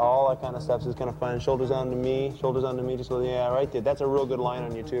that. All that kind of stuff is kind of fun. Shoulders onto me, just so, yeah, right there. That's a real good line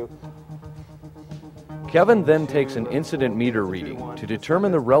on you too. Kevin then takes an incident meter reading to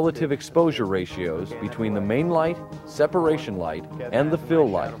determine the relative exposure ratios between the main light, separation light, and the fill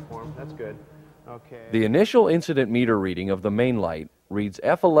light. That's good. Okay. The initial incident meter reading of the main light reads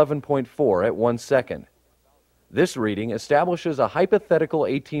F11.4 at 1 second. This reading establishes a hypothetical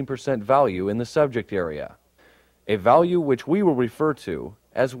 18% value in the subject area, a value which we will refer to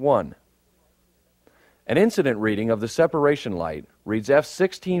as 1. An incident reading of the separation light reads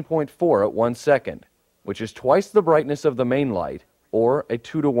F16.4 at 1 second, which is twice the brightness of the main light, or a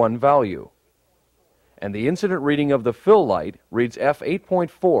 2-to-1 value. And the incident reading of the fill light reads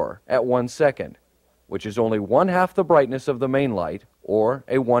F8.4 at 1 second, which is only 1/2 the brightness of the main light, or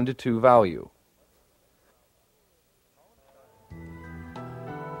a 1-to-2 value.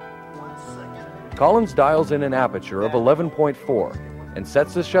 Collins dials in an aperture of 11.4 and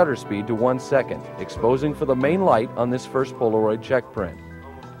sets the shutter speed to 1 second, exposing for the main light on this first Polaroid check print.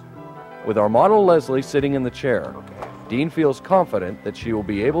 With our model Leslie sitting in the chair, Dean feels confident that she will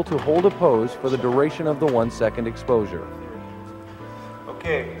be able to hold a pose for the duration of the 1 second exposure.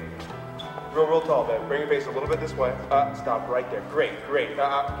 Okay. Real tall, babe. Bring your face a little bit this way. Stop right there. Great. Keep it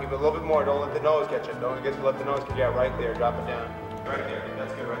a little bit more. Don't let the nose catch it. Don't let the nose catch it. Yeah, right there. Drop it down. Right there.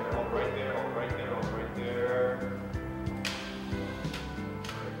 That's good. Right there. Hold right there. Hold right there. Hold right there.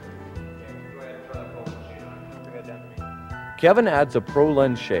 Okay, go ahead and try that pole machine on. Bring that down to me. Kevin adds a Pro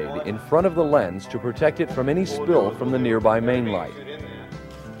Lens shade in front of the lens to protect it from any spill from the nearby main light.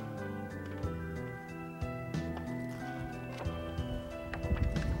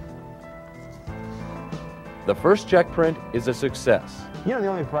 The first check print is a success. You know, the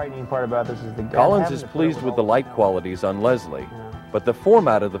only frightening part about this is the Collins is pleased with the light qualities on Leslie, but the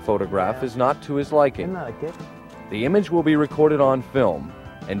format of the photograph is not to his liking. The image will be recorded on film,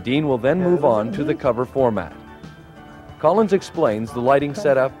 and Dean will then move on to the cover format. Collins explains the lighting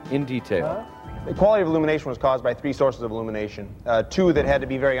setup in detail. The quality of illumination was caused by 3 sources of illumination. 2 that had to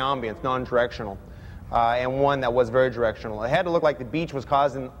be very ambient, non-directional, and 1 that was very directional. It had to look like the beach was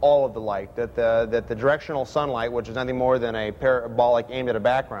causing all of the light, that the directional sunlight, which is nothing more than a parabolic aimed at a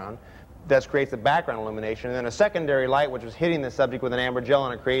background, that creates the background illumination, and then a secondary light which was hitting the subject with an amber gel,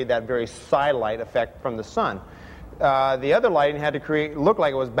 and it created that very sidelight effect from the sun. The other lighting had to look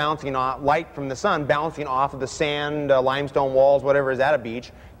like it was bouncing off, light from the sun bouncing off of the sand, limestone walls, whatever is at a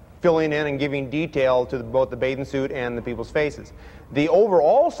beach, filling in and giving detail to both the bathing suit and the people's faces. The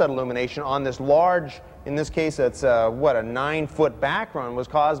overall set illumination on this large, in this case it's what, a 9-foot background, was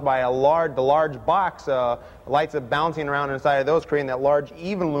caused by the large box lights that bouncing around inside of those, creating that large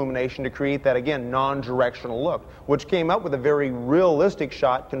even illumination to create that, again, non-directional look, which came up with a very realistic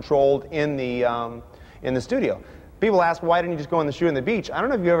shot controlled in the studio. People ask, why didn't you just go on the shoot on the beach? I don't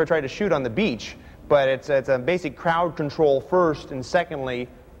know if you ever tried to shoot on the beach, but it's a basic crowd control first, and secondly,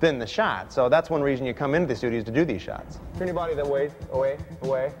 then the shot. So that's one reason you come into the studios to do these shots. Turn your body that way, away,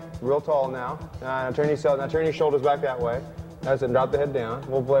 real tall now. Now turn your shoulders back that way. That's it, drop the head down.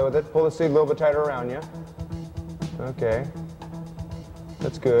 We'll play with it. Pull the seat a little bit tighter around you. Okay.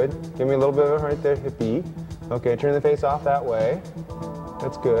 That's good. Give me a little bit of it right there, hippie. Okay, turn the face off that way.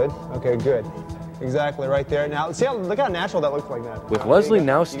 That's good. Okay, good. Exactly, right there. Now, see look how natural that looks like that. With Leslie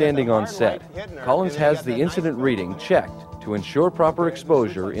now standing on set, Collins has the incident reading checked to ensure proper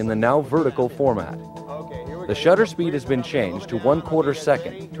exposure in the now vertical format. The shutter speed has been changed to 1/4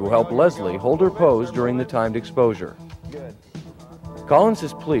 second to help Leslie hold her pose during the timed exposure. Collins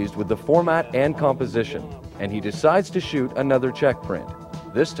is pleased with the format and composition, and he decides to shoot another check print,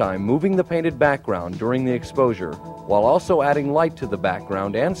 this time moving the painted background during the exposure, while also adding light to the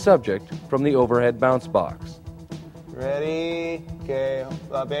background and subject from the overhead bounce box. Ready? Okay,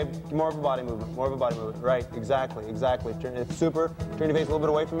 babe, more of a body movement, Right, exactly. It's super. Turn your face a little bit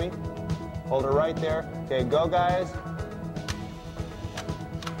away from me. Hold her right there. Okay, go, guys.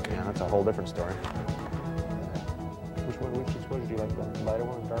 Yeah, that's a whole different story. Which exposure do you like, the lighter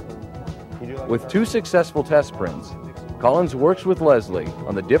one or darker one? With 2 successful test prints, Collins works with Leslie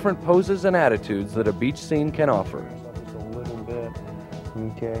on the different poses and attitudes that a beach scene can offer. Just a little bit.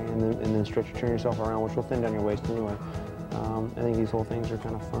 Okay, and then stretch, turn yourself around, which will thin down your waist anyway. I think these whole things are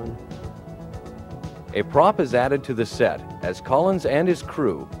kind of fun. A prop is added to the set as Collins and his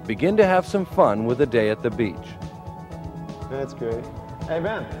crew begin to have some fun with a day at the beach. That's good. Hey,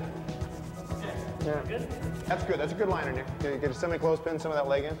 Ben. Yeah. That's good. That's a good liner, Nick. Get a semi-clothespin, some of that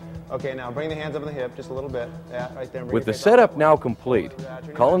leg in. Okay, now bring the hands up on the hip just a little bit. Yeah, right there. With the setup now complete,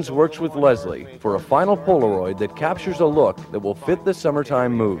 Collins works with Leslie for a final Polaroid that captures a look that will fit the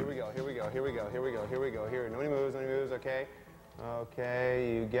summertime mood. Here we go. Nobody moves, okay?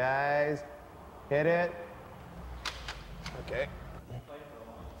 Okay, you guys. Hit it. Okay.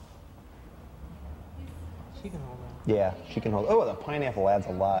 She can hold that. Yeah, she can hold it. Oh, the pineapple adds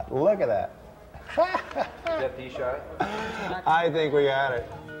a lot. Look at that. Is that the shot? I think we got it.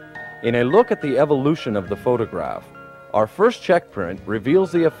 In a look at the evolution of the photograph, our first check print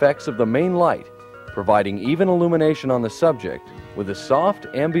reveals the effects of the main light, providing even illumination on the subject with the soft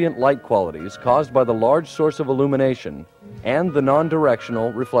ambient light qualities caused by the large source of illumination and the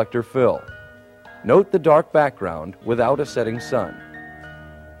non-directional reflector fill. Note the dark background without a setting sun.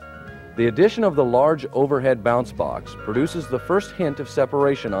 The addition of the large overhead bounce box produces the first hint of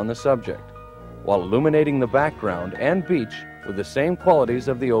separation on the subject, while illuminating the background and beach with the same qualities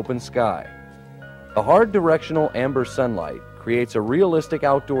of the open sky. The hard directional amber sunlight creates a realistic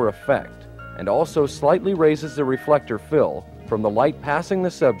outdoor effect and also slightly raises the reflector fill from the light passing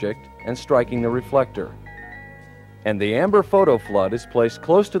the subject and striking the reflector. And the amber photo flood is placed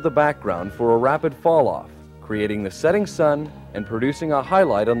close to the background for a rapid fall-off, creating the setting sun and producing a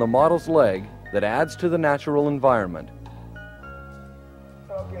highlight on the model's leg that adds to the natural environment.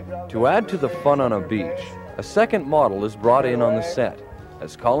 To add to the fun on a beach, a second model is brought in on the set,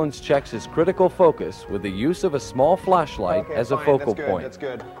 as Collins checks his critical focus with the use of a small flashlight as a focal point. That's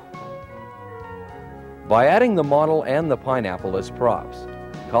good. By adding the model and the pineapple as props,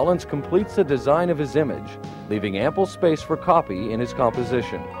 Collins completes the design of his image, leaving ample space for copy in his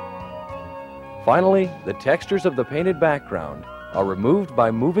composition. Finally, the textures of the painted background are removed by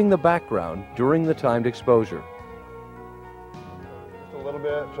moving the background during the timed exposure. A little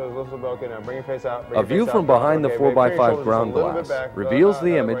bit. Shoulders a little bit. Okay, now bring your face out. A view from behind the 4x5 ground glass reveals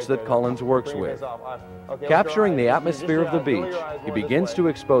the image that Collins works with. Capturing the atmosphere of the beach, he begins to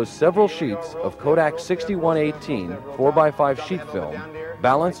expose several sheets of Kodak 6118 4x5 sheet film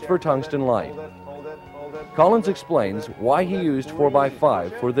balanced for tungsten light. Collins explains why he used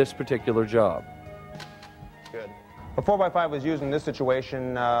 4x5 for this particular job. Good. A 4x5 was used in this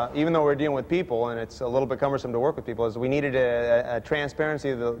situation, even though we're dealing with people, and it's a little bit cumbersome to work with people, is we needed a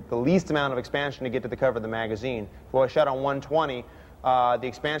transparency, the least amount of expansion to get to the cover of the magazine. Well, I shot on 120. The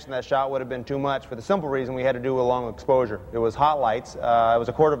expansion of that shot would have been too much for the simple reason we had to do a long exposure. It was hot lights. It was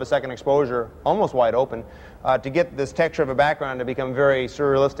a 1/4 of a second exposure, almost wide open, to get this texture of a background to become very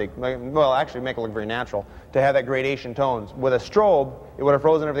surrealistic. Well, actually make it look very natural, to have that gradation tones. With a strobe, it would have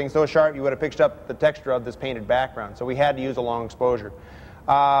frozen everything so sharp you would have picked up the texture of this painted background. So we had to use a long exposure.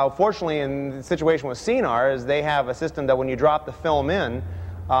 Fortunately, in the situation with CNR, is they have a system that when you drop the film in,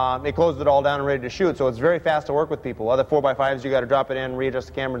 it closes it all down and ready to shoot, so it's very fast to work with people. Other 4x5s, you got to drop it in, readjust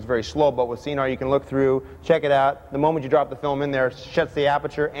the camera, it's very slow, but with CNR you can look through, check it out. The moment you drop the film in there, it shuts the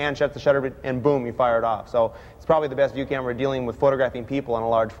aperture and shuts the shutter, and boom, you fire it off. So it's probably the best view camera dealing with photographing people in a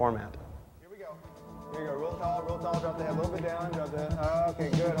large format. Here we go. Here we go. Real tall, drop the head a little bit down, drop the head. Okay,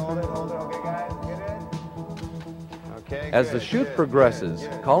 good. Hold it. Okay, guys, get it. Okay, As the shoot progresses,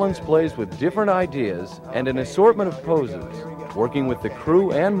 Collins plays with different ideas and an assortment of poses, working with the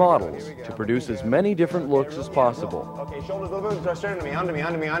crew and models to produce as many different looks as possible. Okay, shoulders a little bit, start staring at me, onto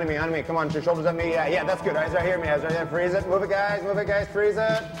me. Come on, your shoulders at me. Yeah, that's good. Eyes right here, eyes right there. Freeze it, move it, guys, freeze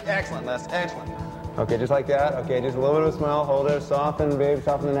it. Excellent, Les, excellent. Okay, just like that. Okay, just a little bit of a smile. Hold it, soften, babe,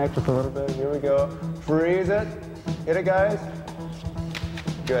 soften the neck just a little bit. Here we go. Freeze it. Hit it, guys.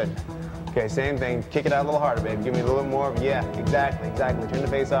 Good. Okay, same thing. Kick it out a little harder, babe. Give me a little bit more. Yeah, exactly. Turn the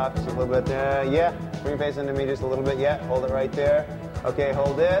face off just a little bit. Yeah. Bring your face into me just a little bit. Yeah, hold it right there. Okay,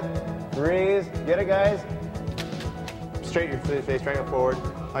 hold it. Breathe. Get it, guys. Straight your face, straight up forward,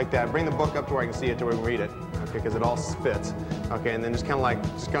 like that. Bring the book up to where I can see it, to where we can read it. Okay, because it all fits. Okay, and then just kind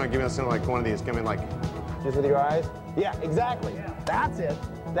of give me something like one of these. Come in like, just with your eyes. Yeah, exactly. That's it.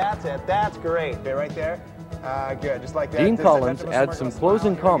 That's great. Okay, right there. Good, just like that. Dean Collins adds some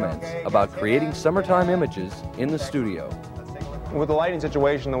closing comments about creating summertime images in the studio. With the lighting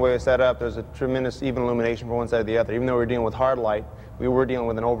situation, the way it's set up, there's a tremendous even illumination from one side to the other. Even though we're dealing with hard light, we were dealing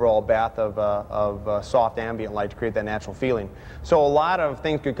with an overall bath of soft ambient light to create that natural feeling. So a lot of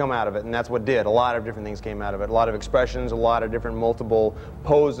things could come out of it, and that's what did. A lot of different things came out of it. A lot of expressions, a lot of different multiple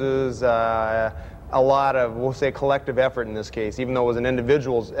poses, a lot of, we'll say, collective effort in this case. Even though it was an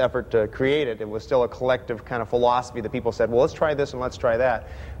individual's effort to create it, it was still a collective kind of philosophy that people said, well, let's try this and let's try that.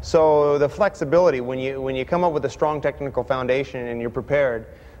 So the flexibility, when you come up with a strong technical foundation and you're prepared,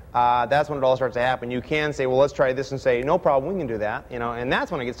 that's when it all starts to happen. You can say, well, let's try this, and say, no problem, we can do that, you know, and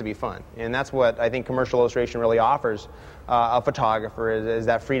that's when it gets to be fun. And that's what I think commercial illustration really offers a photographer, is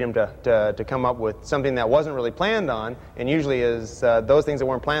that freedom to come up with something that wasn't really planned on, and usually is those things that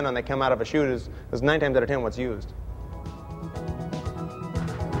weren't planned on that come out of a shoot is 9 times out of 10 what's used.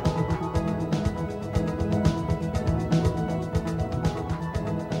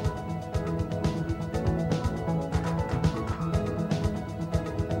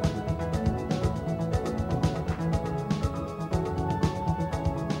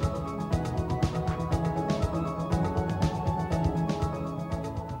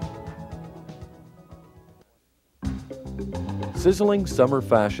 Sizzling Summer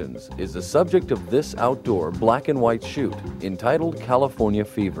Fashions is the subject of this outdoor black and white shoot entitled California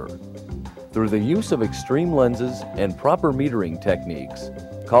Fever. Through the use of extreme lenses and proper metering techniques,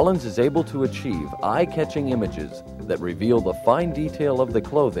 Collins is able to achieve eye-catching images that reveal the fine detail of the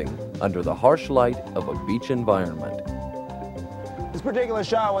clothing under the harsh light of a beach environment. This particular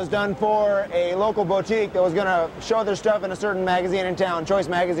shot was done for a local boutique that was going to show their stuff in a certain magazine in town, Choice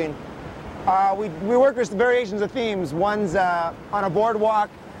Magazine. We worked with variations of themes. One's on a boardwalk,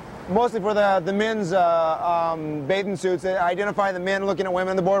 mostly for the men's bathing suits. They identify the men looking at women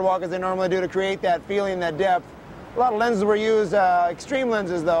on the boardwalk as they normally do to create that feeling, that depth. A lot of lenses were used, extreme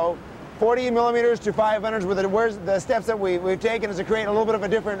lenses though, 40 millimeters to 500s. With the steps that we've taken is to create a little bit of a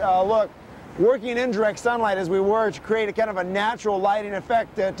different look. Working in indirect sunlight as we were to create a kind of a natural lighting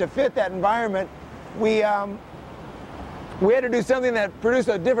effect to fit that environment, we had to do something that produced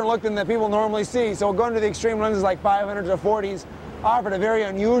a different look than that people normally see. So going to the extreme lenses like 500s or 40s offered a very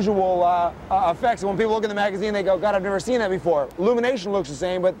unusual effect. So when people look at the magazine, they go, God, I've never seen that before. Illumination looks the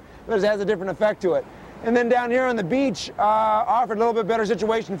same, but it has a different effect to it. And then down here on the beach, offered a little bit better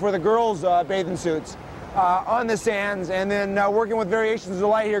situation for the girls' bathing suits on the sands. And then working with variations of the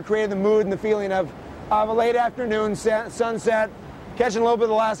light here created the mood and the feeling of a late afternoon sunset, catching a little bit of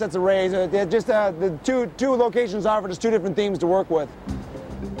the last sets of rays. Just the two locations offered us two different themes to work with.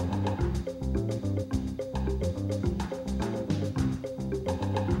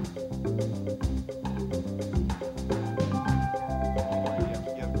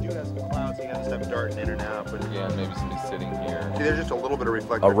 In and out, but yeah, maybe somebody sitting here. See, there's just a little bit of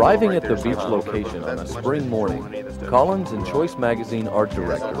reflective. Arriving at the beach location on a spring morning, Collins and Choice Magazine art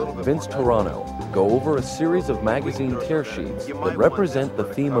director Vince Toronto go over a series of magazine tear sheets that represent the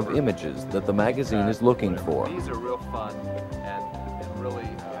theme of images that the magazine is looking for. These are real fun and really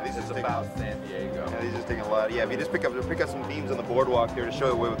it's about San Diego. Yeah, these just take a lot. Yeah, if you just pick up some themes on the boardwalk here to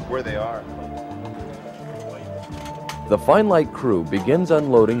show where they are. The Fine Light crew begins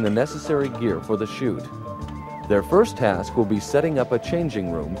unloading the necessary gear for the shoot. Their first task will be setting up a changing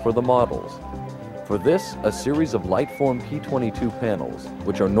room for the models. For this, a series of Lightform P22 panels,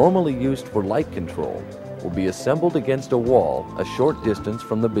 which are normally used for light control, will be assembled against a wall a short distance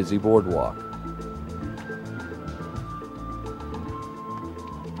from the busy boardwalk.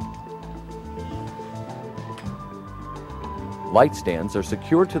 Light stands are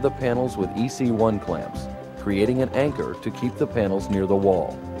secured to the panels with EC1 clamps, creating an anchor to keep the panels near the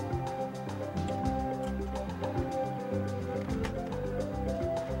wall.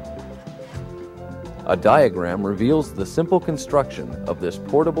 A diagram reveals the simple construction of this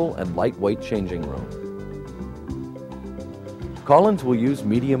portable and lightweight changing room. Collins will use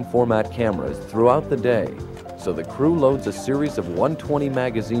medium format cameras throughout the day, so the crew loads a series of 120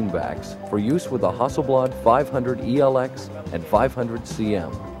 magazine backs for use with a Hasselblad 500 ELX and 500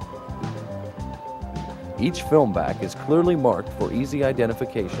 CM. Each film back is clearly marked for easy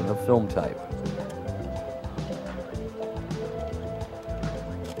identification of film type.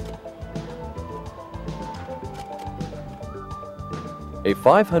 A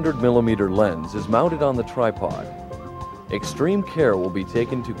 500mm lens is mounted on the tripod. Extreme care will be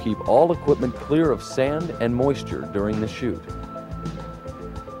taken to keep all equipment clear of sand and moisture during the shoot.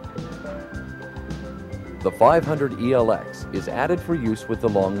 The 500 ELX is added for use with the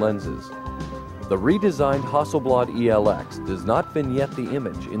long lenses. The redesigned Hasselblad ELX does not vignette the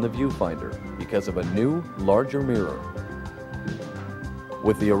image in the viewfinder because of a new, larger mirror.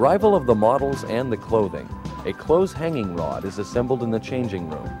 With the arrival of the models and the clothing, a clothes hanging rod is assembled in the changing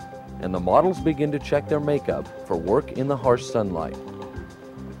room, and the models begin to check their makeup for work in the harsh sunlight.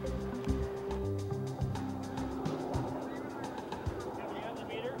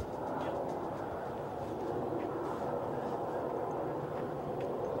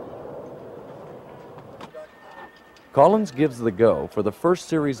 Collins gives the go for the first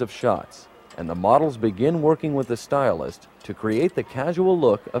series of shots, and the models begin working with the stylist to create the casual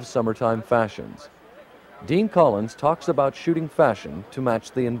look of summertime fashions. Dean Collins talks about shooting fashion to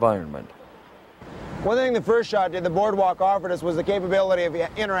match the environment. One thing the first shot did, the boardwalk offered us, was the capability of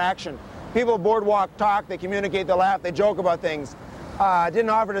interaction. People boardwalk talk, they communicate, they laugh, they joke about things.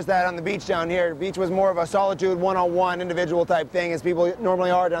 Didn't offer us that on the beach down here. The beach was more of a solitude, one-on-one, individual type thing, as people normally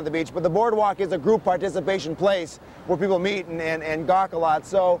are down the beach. But the boardwalk is a group participation place where people meet and gawk a lot.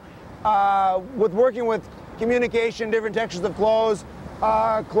 So with working with communication, different textures of clothes,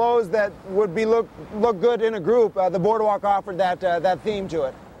 clothes that would be look good in a group, the boardwalk offered that theme to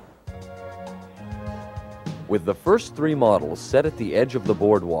it. With the first three models set at the edge of the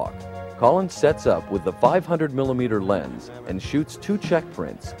boardwalk, Collins sets up with the 500mm lens and shoots two check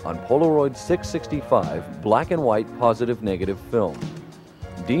prints on Polaroid 665 black and white positive-negative film.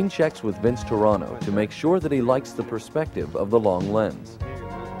 Dean checks with Vince Toronto to make sure that he likes the perspective of the long lens.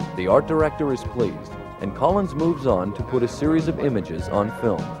 The art director is pleased, and Collins moves on to put a series of images on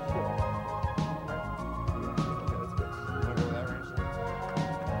film.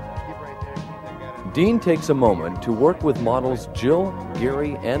 Dean takes a moment to work with models Jill,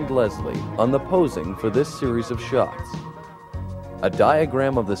 Gary, and Leslie on the posing for this series of shots. A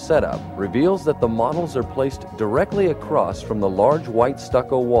diagram of the setup reveals that the models are placed directly across from the large white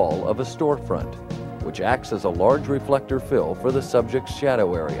stucco wall of a storefront, which acts as a large reflector fill for the subject's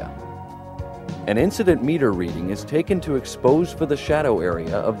shadow area. An incident meter reading is taken to expose for the shadow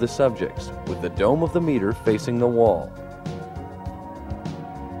area of the subjects, with the dome of the meter facing the wall.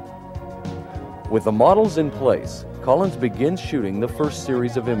 With the models in place, Collins begins shooting the first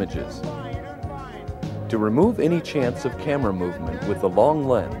series of images. To remove any chance of camera movement with the long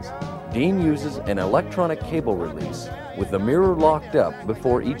lens, Dean uses an electronic cable release with the mirror locked up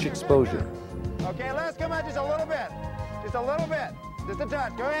before each exposure. Okay, Les, come on, just a little bit. Just a little bit. Just a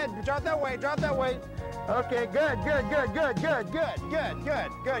touch. Go ahead, drop that weight, drop that weight. Okay, good.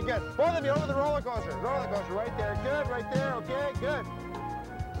 Both of you over the roller coaster right there. Good, right there, okay, good.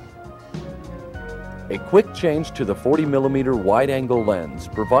 A quick change to the 40mm wide-angle lens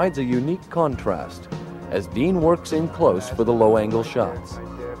provides a unique contrast as Dean works in close for the low-angle shots.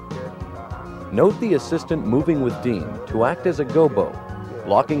 Note the assistant moving with Dean to act as a gobo,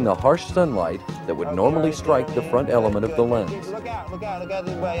 blocking the harsh sunlight that would normally strike the front element of the lens. Look out,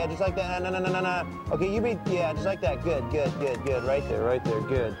 yeah, just like that, no. Okay, yeah, just like that, good, right there,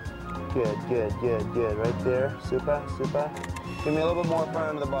 good, right there, super. Give me a little bit more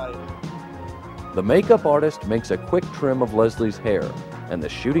front of the body. The makeup artist makes a quick trim of Leslie's hair, and the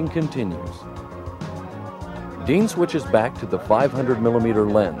shooting continues. Dean switches back to the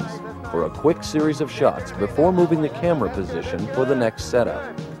 500mm lens for a quick series of shots before moving the camera position for the next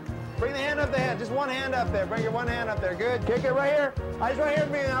setup. Bring the hand up there, just one hand up there. Bring your one hand up there, good. Kick it right here. Eyes right here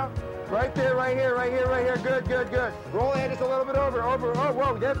with me now. Right there, right here. Good. Roll the head just a little bit over. Oh,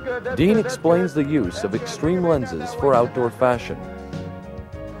 whoa, that's good. Dean explains the use of extreme lenses for outdoor fashion.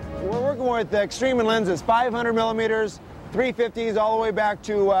 We're working with extreme lenses, 500mm, 350s, all the way back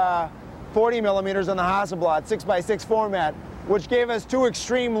to 40mm on the Hasselblad, 6x6 format, which gave us two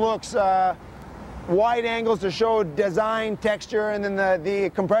extreme looks, wide angles to show design, texture, and then the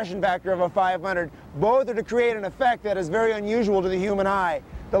compression factor of a 500. Both are to create an effect that is very unusual to the human eye.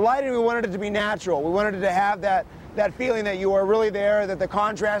 The lighting, we wanted it to be natural. We wanted it to have that feeling that you are really there, that the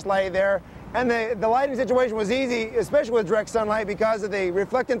contrast light there. And the lighting situation was easy, especially with direct sunlight, because of the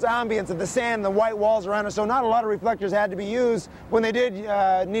reflectance ambience of the sand and the white walls around us. So not a lot of reflectors had to be used. When they did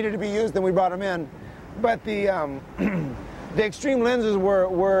needed to be used, then we brought them in. But the the extreme lenses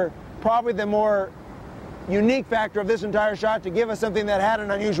were probably the more unique factor of this entire shot to give us something that had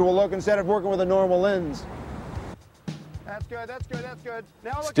an unusual look instead of working with a normal lens. That's good.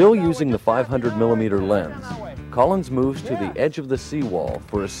 Still using the 500mm lens, Collins moves to the edge of the seawall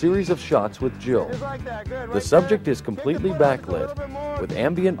for a series of shots with Jill. The subject is completely backlit, with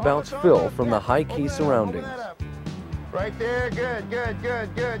ambient bounce fill from the high-key surroundings. Right there, good.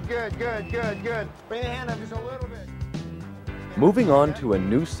 Bring the hand up just a little bit. Moving on to a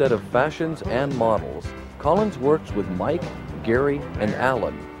new set of fashions and models, Collins works with Mike, Gary, and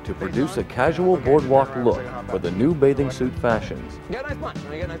Alan to produce a casual boardwalk look for the new bathing suit fashions. You got a nice punch.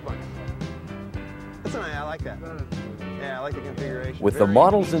 That's nice. I like that. Yeah, I like the configuration. With the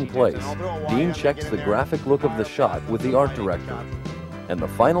models in place, Dean checks the graphic look of the shot with the art director, and the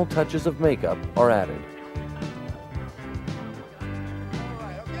final touches of makeup are added.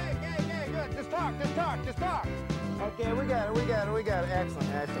 Okay, good. Just talk. Okay, we got it.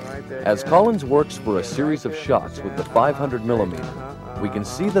 Excellent, right there. As Collins works for a series of shots with the 500mm, we can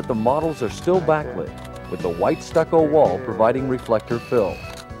see that the models are still backlit, with the white stucco wall providing reflector fill.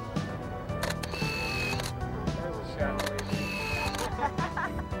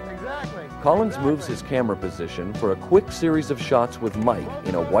 Collins moves his camera position for a quick series of shots with Mike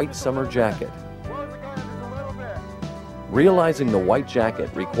in a white summer jacket. Realizing the white jacket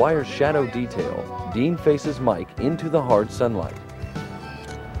requires shadow detail, Dean faces Mike into the hard sunlight.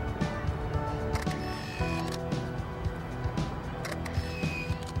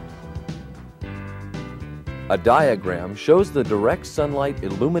 A diagram shows the direct sunlight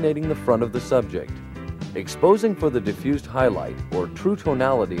illuminating the front of the subject. Exposing for the diffused highlight or true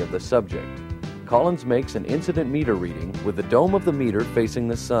tonality of the subject, Collins makes an incident meter reading with the dome of the meter facing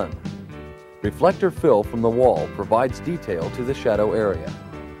the sun. Reflector fill from the wall provides detail to the shadow area.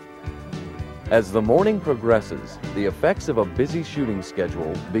 As the morning progresses, the effects of a busy shooting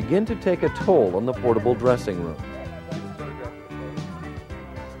schedule begin to take a toll on the portable dressing room.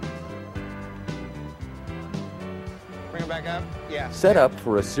 Bring it back up. Yeah. Set up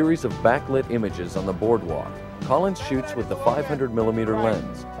for a series of backlit images on the boardwalk, Collins shoots with the 500mm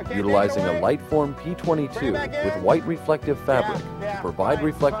lens, utilizing a Lightform P22 with white reflective fabric to provide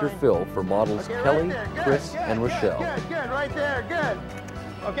reflector fill for models Kelly, Chris, and Rochelle. Good, right there, good.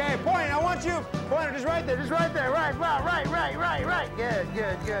 Okay, point, I want you, point, just right there, right.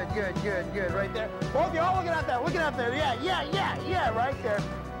 Good, right there. Both of you all looking out there, yeah, right there.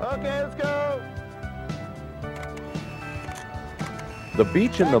 Okay, let's go. The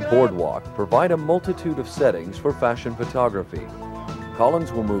beach and the boardwalk provide a multitude of settings for fashion photography.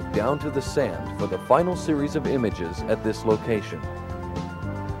 Collins will move down to the sand for the final series of images at this location.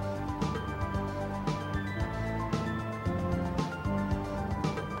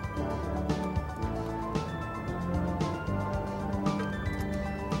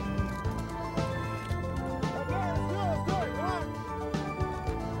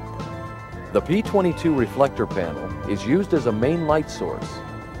 The P22 reflector panel is used as a main light source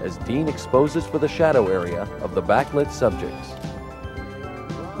as Dean exposes for the shadow area of the backlit subjects.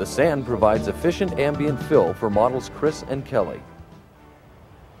 The sand provides efficient ambient fill for models Chris and Kelly.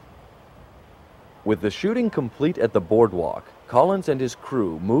 With the shooting complete at the boardwalk, Collins and his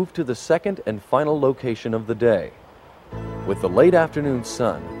crew moved to the second and final location of the day. With the late afternoon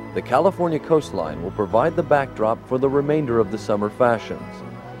sun, the California coastline will provide the backdrop for the remainder of the summer fashions,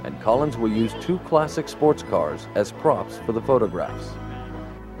 and Collins will use 2 classic sports cars as props for the photographs.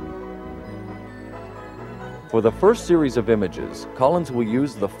 For the first series of images, Collins will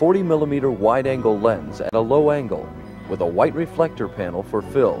use the 40mm wide-angle lens at a low angle, with a white reflector panel for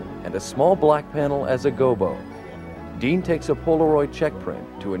fill and a small black panel as a gobo. Dean takes a Polaroid check print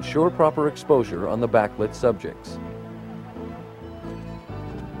to ensure proper exposure on the backlit subjects.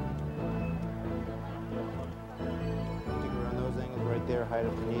 Hide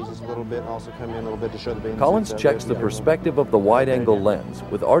up the knees just a little bit, also come in a little bit to show the veins. Collins checks the perspective of the wide-angle lens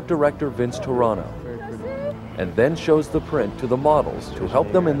with art director Vince Torano, and then shows the print to the models to help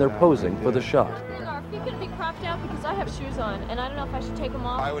them in their posing for the shot. Are feet going to be cropped out because I have shoes on, and I don't know if I should take them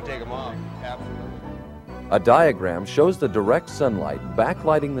off? I would take them off, absolutely. A diagram shows the direct sunlight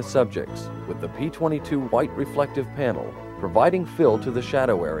backlighting the subjects, with the P22 white reflective panel providing fill to the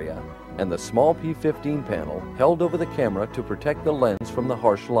shadow area, and the small P15 panel held over the camera to protect the lens from the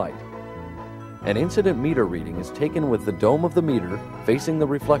harsh light. An incident meter reading is taken with the dome of the meter facing the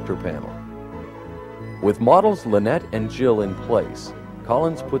reflector panel. With models Lynette and Jill in place,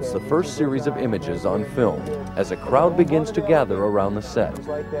 Collins puts the first series of images on film as a crowd begins to gather around the set. Just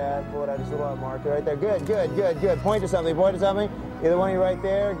like that, pull it out just a little marker right there. Good, good, good, good. Point to something, point to something. Either one of you right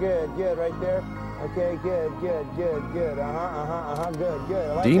there, good, good, right there. Okay, good, good, good, good. Good,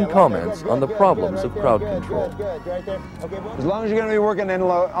 good. Like Dean that, comments good, on the good, problems good, of crowd good, control. Good, right there. Okay, as long as you're going to be working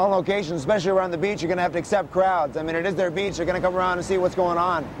on location, especially around the beach, you're going to have to accept crowds. I mean, it is their beach. They're going to come around and see what's going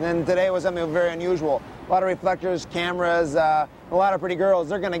on. And then today was something very unusual. A lot of reflectors, cameras, a lot of pretty girls.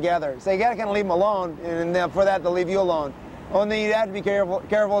 They're going to gather. So you got to kind of leave them alone, and then for that, they'll leave you alone. Only thing you have to be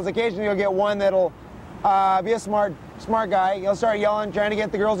careful is occasionally you'll get one that'll be a smart guy. He'll start yelling, trying to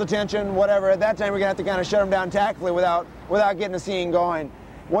get the girls' attention, whatever. At that time, we're going to have to kind of shut him down tactfully without getting the scene going.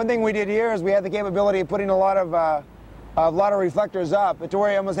 One thing we did here is we had the capability of putting a lot of reflectors up to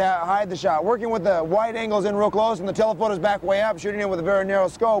where you almost hide the shot. Working with the wide angles in real close and the telephotos back way up, shooting in with a very narrow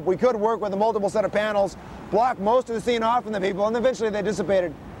scope, we could work with a multiple set of panels, block most of the scene off from the people, and eventually they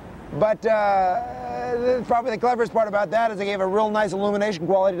dissipated. But probably the cleverest part about that is they gave a real nice illumination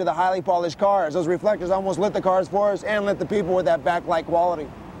quality to the highly polished cars. Those reflectors almost lit the cars for us and lit the people with that backlight quality.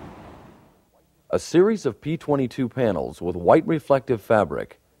 A series of P22 panels with white reflective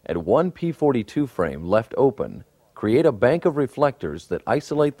fabric and one P42 frame left open create a bank of reflectors that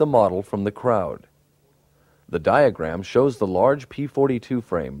isolate the model from the crowd. The diagram shows the large P42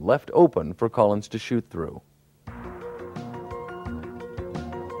 frame left open for Collins to shoot through.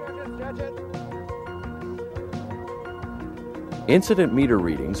 Incident meter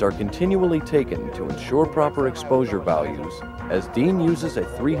readings are continually taken to ensure proper exposure values as Dean uses a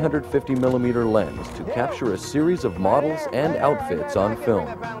 350mm lens to capture a series of models and outfits on film.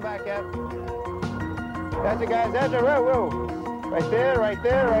 That's it, guys. That's it. Whoa, whoa. Right there, right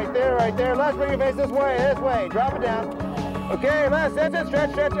there, right there, right there. Les, bring your face this way, this way. Drop it down. Okay, Les, that's it.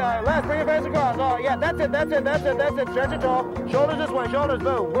 Stretch, stretch. All right, Les, bring your face across. Oh, yeah, that's it, that's it, that's it, that's it. Stretch it tall. Shoulders this way, shoulders,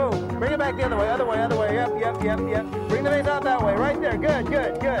 boom, boom. Bring it back the other way, other way, other way. Yep, yep, yep, yep. Bring the face out that way, right there. Good,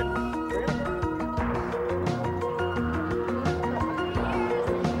 good, good.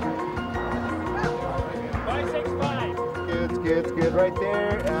 Good, good, right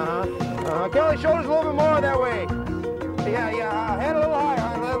there. Kelly, shoulders a little bit more that way. Yeah, head a little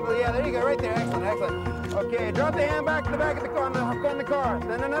higher. Yeah, there you go, right there. Excellent, excellent. Okay, drop the hand back to the back of the car, on the car.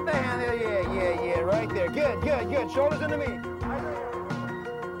 Then another hand there. Yeah, right there. Good, good, good. Shoulders into me. I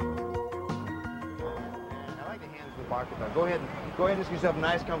like the hands in the pocket though. Go ahead and just get yourself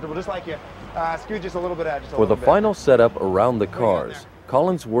nice, comfortable, just like you scoot just a little bit out. For the final setup around the cars,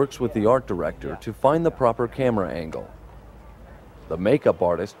 Collins works with the art director to find the proper camera angle. The makeup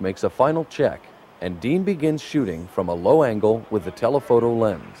artist makes a final check, and Dean begins shooting from a low angle with the telephoto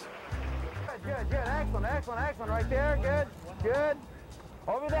lens. Good, excellent, right there, good.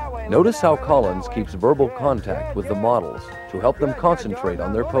 Over that way. Notice how Collins keeps verbal contact with the models to help them concentrate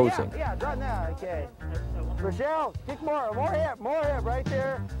on their posing. Yeah, drop now, okay. Rochelle, kick more hip, right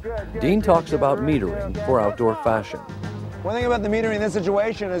there. Good. Dean talks about metering for outdoor fashion. One thing about the metering in this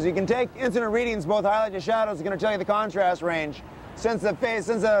situation is you can take incident readings, both highlight and shadows, are going to tell you the contrast range. Since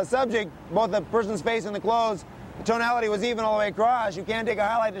the subject, both the person's face and the clothes, the tonality was even all the way across, you can't take a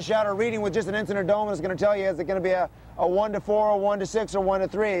highlight to shadow reading with just an incident dome, and it's going to tell you is it going to be a 1 to 4, a 1 to 6, or 1 to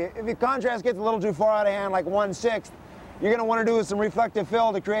 3. If your contrast gets a little too far out of hand, like 1/6, you're going to want to do some reflective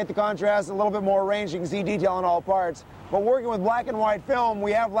fill to create the contrast, a little bit more range. You can see detail in all parts. But working with black and white film,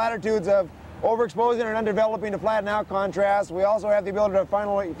 we have latitudes of overexposing and underdeveloping to flatten out contrast. We also have the ability to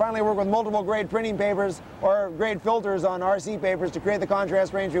finally work with multiple grade printing papers or grade filters on RC papers to create the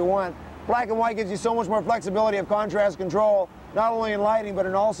contrast range we want. Black and white gives you so much more flexibility of contrast control, not only in lighting,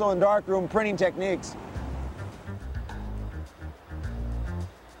 but also in darkroom printing techniques.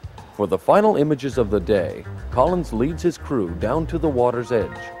 For the final images of the day, Collins leads his crew down to the water's edge.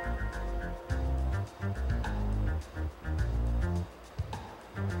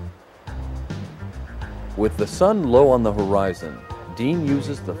 With the sun low on the horizon, Dean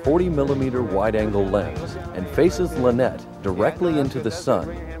uses the 40mm wide-angle lens and faces Lynette directly into the sun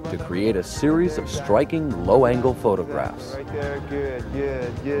to create a series of striking low-angle photographs. Right there, good,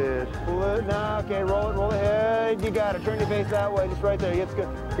 good, good. Pull it now, okay, roll ahead. You got it. Turn your face that way, just right there. It's good.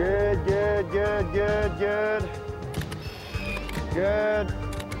 Good, good, good, good, good. Good.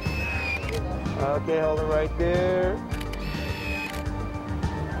 Okay, hold it right there.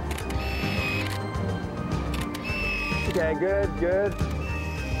 Okay, good, good.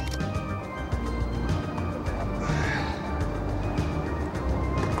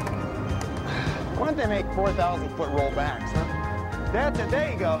 Why don't they make 4,000-foot rollbacks, huh? That's it,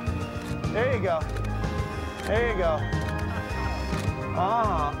 there you go. There you go. There you go.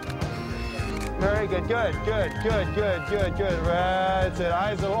 Very good, good, good, good, good, good, good. That's it,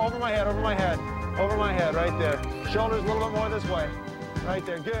 eyes over my head, over my head. Over my head, right there. Shoulders a little bit more this way. Right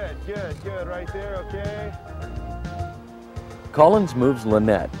there, good, good, good, right there, okay. Collins moves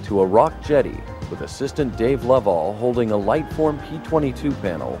Lynette to a rock jetty with assistant Dave Lovall holding a Lightform P22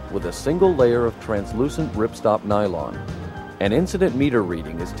 panel with a single layer of translucent ripstop nylon. An incident meter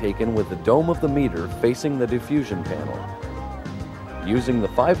reading is taken with the dome of the meter facing the diffusion panel. Using the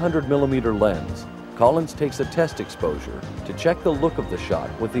 500mm lens, Collins takes a test exposure to check the look of the shot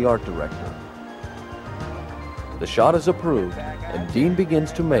with the art director. The shot is approved, and Dean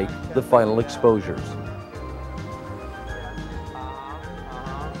begins to make the final exposures.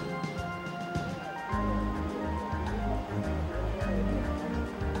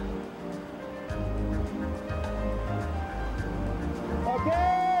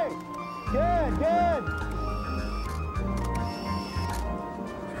 Okay, good, good.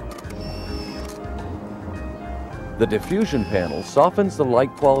 The diffusion panel softens the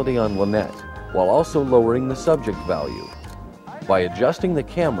light quality on Lynette while also lowering the subject value. By adjusting the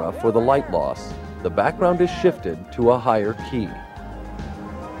camera for the light loss, the background is shifted to a higher key.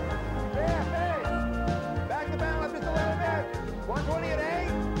 Back the panel up just a little bit. 120 at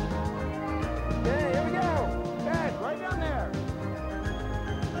 8. Okay, here we go. Good, right down there.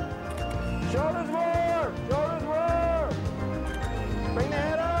 Shoulders more, shoulders more. Bring the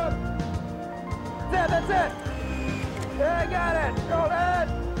head up. That's it. Yeah, I got it. Hold it.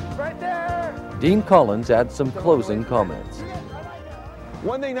 Right there. Dean Collins adds some closing comments.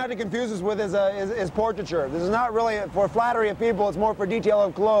 One thing not to confuse us with is portraiture. This is not really for flattery of people, it's more for detail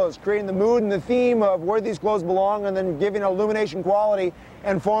of clothes, creating the mood and the theme of where these clothes belong and then giving illumination quality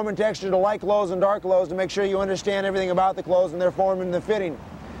and form and texture to light clothes and dark clothes to make sure you understand everything about the clothes and their form and the fitting.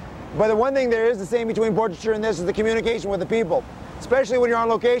 But the one thing there is the same between portraiture and this is the communication with the people. Especially when you're on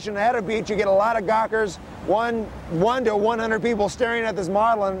location at a beach, you get a lot of gawkers, one to 100 people staring at this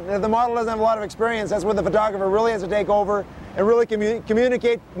model, and if the model doesn't have a lot of experience, that's where the photographer really has to take over and really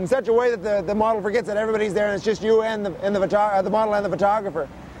communicate in such a way that the model forgets that everybody's there and it's just you and the model and the photographer.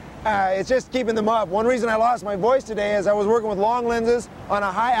 It's just keeping them up. One reason I lost my voice today is I was working with long lenses on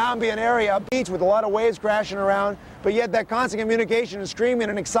a high ambient area, a beach with a lot of waves crashing around, but yet that constant communication and screaming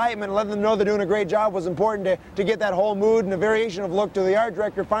and excitement and letting them know they're doing a great job was important to get that whole mood and a variation of look to the art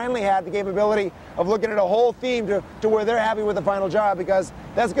director finally had the capability of looking at a whole theme to where they're happy with the final job, because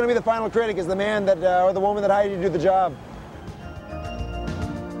that's going to be the final critic is the man that or the woman that hired you to do the job.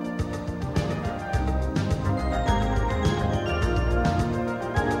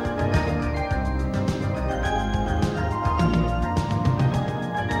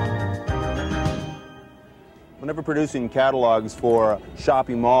 Whenever producing catalogs for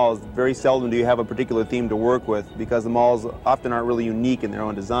shopping malls, very seldom do you have a particular theme to work with because the malls often aren't really unique in their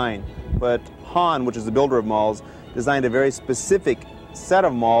own design. But Hahn, which is the builder of malls, designed a very specific set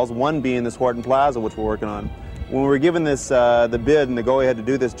of malls, one being this Horton Plaza, which we're working on. When we were given this the bid and the go-ahead to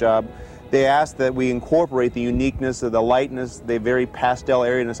do this job, they asked that we incorporate the uniqueness of the lightness, the very pastel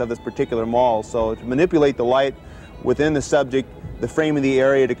airiness of this particular mall. So to manipulate the light within the subject, the frame of the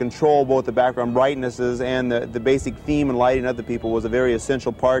area to control both the background brightnesses and the basic theme and lighting of the people was a very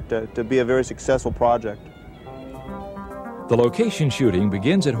essential part to be a very successful project. The location shooting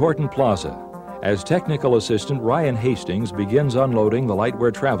begins at Horton Plaza as technical assistant Ryan Hastings begins unloading the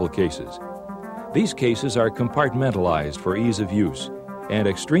lightwear travel cases. These cases are compartmentalized for ease of use, and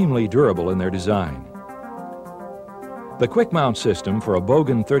extremely durable in their design. The quick mount system for a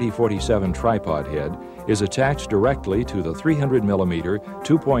Bogen 3047 tripod head is attached directly to the 300mm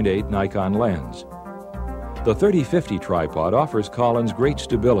 2.8 Nikon lens. The 3050 tripod offers Collins great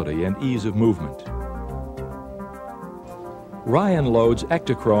stability and ease of movement. Ryan loads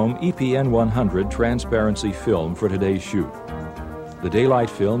Ektachrome EPN 100 transparency film for today's shoot. The daylight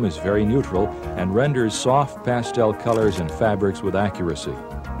film is very neutral and renders soft pastel colors and fabrics with accuracy.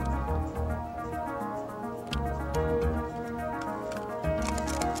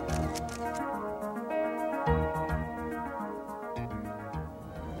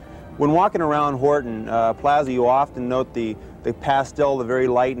 When walking around Horton Plaza, you often note the pastel, the very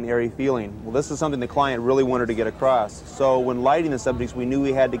light and airy feeling. Well, this is something the client really wanted to get across. So when lighting the subjects, we knew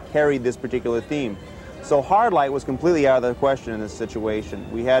we had to carry this particular theme. So hard light was completely out of the question in this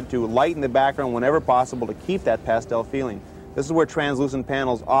situation. We had to lighten the background whenever possible to keep that pastel feeling. This is where translucent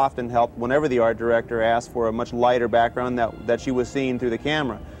panels often helped whenever the art director asked for a much lighter background that she was seeing through the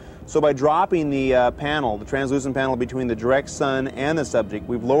camera. So by dropping the panel, the translucent panel between the direct sun and the subject,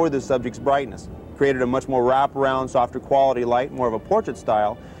 we've lowered the subject's brightness, created a much more wraparound, softer quality light, more of a portrait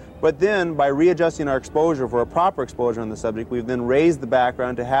style. But then, by readjusting our exposure for a proper exposure on the subject, we've then raised the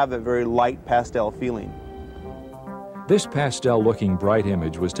background to have that very light pastel feeling. This pastel-looking bright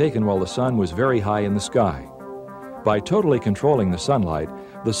image was taken while the sun was very high in the sky. By totally controlling the sunlight,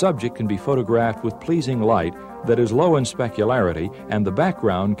 the subject can be photographed with pleasing light that is low in specularity, and the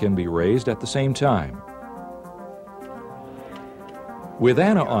background can be raised at the same time. With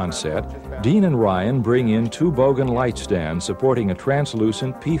Anna on set, Dean and Ryan bring in two Bogen light stands supporting a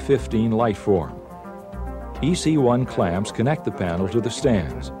translucent P15 light form. EC1 clamps connect the panel to the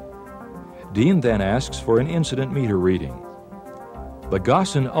stands. Dean then asks for an incident meter reading. The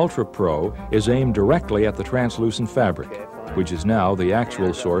Gaussian Ultra Pro is aimed directly at the translucent fabric, which is now the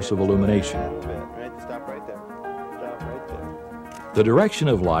actual source of illumination. The direction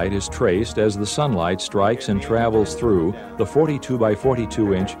of light is traced as the sunlight strikes and travels through the 42 by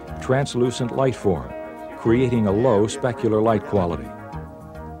 42 inch translucent light form, creating a low specular light quality.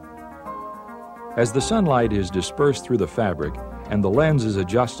 As the sunlight is dispersed through the fabric and the lens is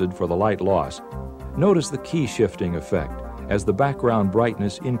adjusted for the light loss, notice the key shifting effect as the background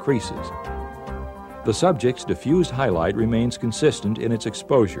brightness increases. The subject's diffused highlight remains consistent in its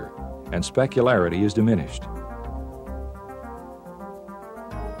exposure, and specularity is diminished.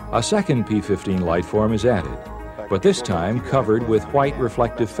 A second P15 light form is added, but this time covered with white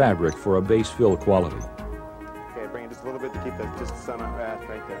reflective fabric for a base fill quality. Okay, bring it just a little bit to keep that just sun up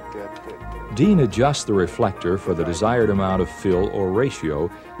right there. Good, good. Dean adjusts the reflector for the desired amount of fill or ratio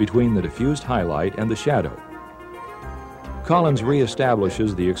between the diffused highlight and the shadow. Collins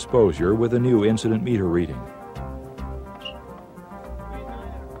reestablishes the exposure with a new incident meter reading.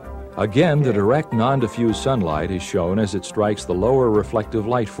 Again, the direct non-diffused sunlight is shown as it strikes the lower reflective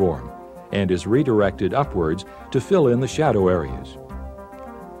light form and is redirected upwards to fill in the shadow areas.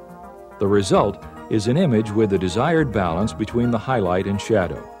 The result is an image with the desired balance between the highlight and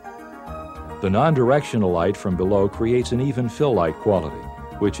shadow. The non-directional light from below creates an even fill light quality,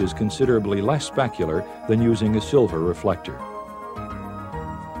 which is considerably less specular than using a silver reflector.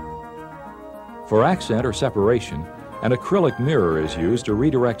 For accent or separation, an acrylic mirror is used to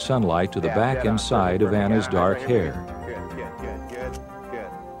redirect sunlight to the back and side of Anna's dark hair. Good.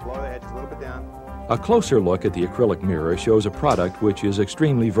 Blow the edge a little bit down. A closer look at the acrylic mirror shows a product which is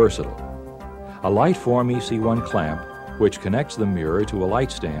extremely versatile. A light form EC1 clamp, which connects the mirror to a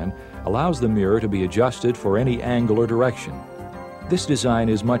light stand, allows the mirror to be adjusted for any angle or direction. This design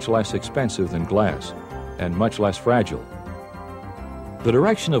is much less expensive than glass and much less fragile. The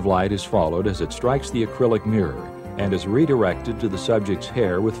direction of light is followed as it strikes the acrylic mirror and is redirected to the subject's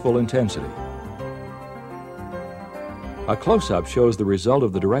hair with full intensity. A close-up shows the result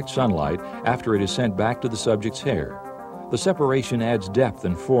of the direct sunlight after it is sent back to the subject's hair. The separation adds depth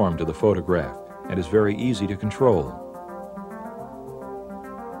and form to the photograph and is very easy to control.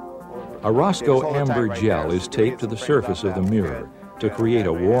 A Roscoe amber gel is taped to the surface of the mirror to create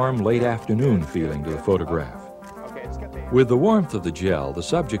a warm, late afternoon feeling to the photograph. With the warmth of the gel, the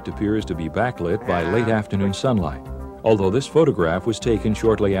subject appears to be backlit by late afternoon sunlight, although this photograph was taken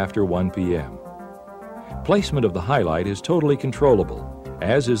shortly after 1 p.m. Placement of the highlight is totally controllable,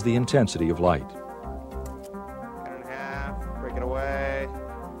 as is the intensity of light. Cut it in half, break it away.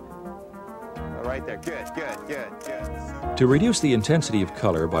 Right there, good. To reduce the intensity of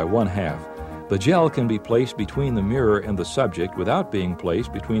color by 1/2, the gel can be placed between the mirror and the subject without being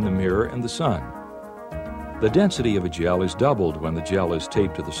placed between the mirror and the sun. The density of a gel is doubled when the gel is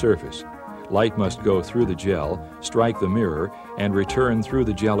taped to the surface, Light must go through the gel, strike the mirror, and return through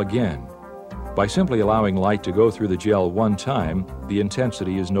the gel again. By simply allowing light to go through the gel one time, the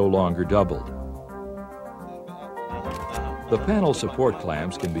intensity is no longer doubled. The panel support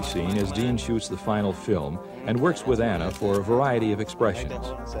clamps can be seen as Dean shoots the final film and works with Anna for a variety of expressions.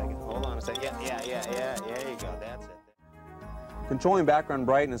 Hold on a second. Yeah, there you go, that's it. Controlling background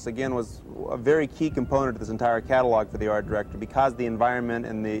brightness, again, was a very key component to this entire catalog for the art director because of the environment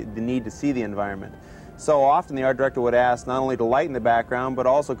and the need to see the environment. So often the art director would ask not only to lighten the background, but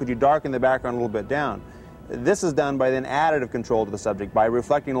also could you darken the background a little bit down. This is done by then additive control to the subject, by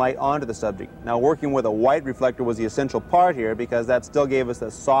reflecting light onto the subject. Now working with a white reflector was the essential part here because that still gave us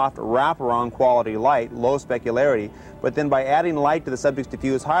a soft wraparound quality light, low specularity, but then by adding light to the subject's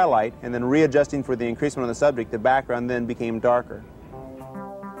diffuse highlight and then readjusting for the increasement on the subject, the background then became darker.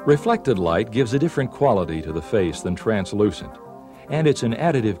 Reflected light gives a different quality to the face than translucent, and it's an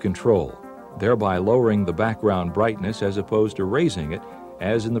additive control, thereby lowering the background brightness as opposed to raising it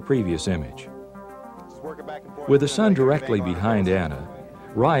as in the previous image. With the sun directly behind Anna,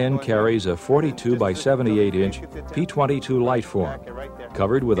 Ryan carries a 42 by 78 inch P22 light form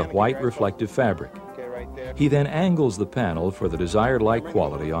covered with a white reflective fabric. He then angles the panel for the desired light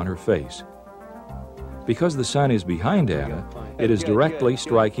quality on her face. Because the sun is behind Anna, it is directly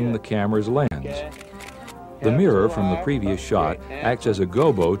striking the camera's lens. The mirror from the previous shot acts as a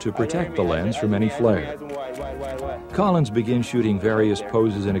gobo to protect the lens from any flare. Collins begins shooting various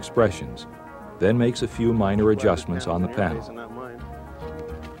poses and expressions, then makes a few minor adjustments on the panel.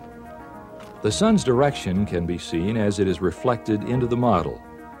 The sun's direction can be seen as it is reflected into the model,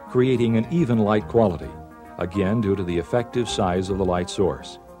 creating an even light quality, again due to the effective size of the light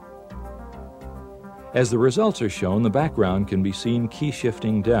source. As the results are shown, the background can be seen key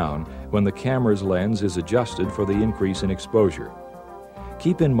shifting down when the camera's lens is adjusted for the increase in exposure.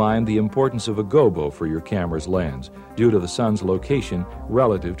 Keep in mind the importance of a gobo for your camera's lens due to the sun's location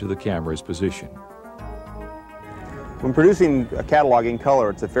relative to the camera's position. When producing a catalog in color,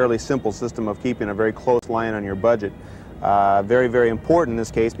 it's a fairly simple system of keeping a very close line on your budget. Very, very important in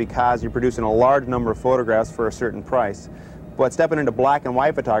this case because you're producing a large number of photographs for a certain price. But stepping into black and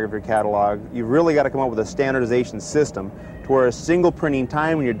white photography catalog, you've really got to come up with a standardization system to where a single printing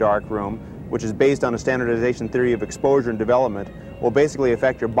time in your darkroom, which is based on a standardization theory of exposure and development, will basically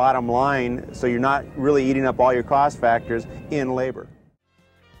affect your bottom line so you're not really eating up all your cost factors in labor.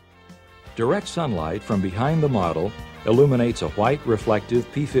 Direct sunlight from behind the model illuminates a white reflective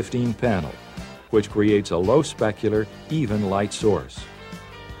P15 panel, which creates a low specular, even light source.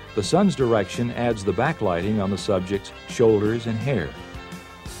 The sun's direction adds the backlighting on the subject's shoulders and hair.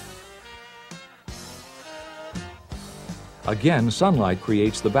 Again, sunlight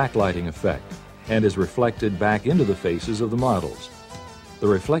creates the backlighting effect and is reflected back into the faces of the models. The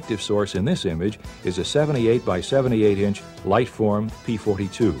reflective source in this image is a 78 by 78 inch light form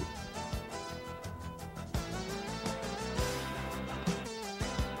P42.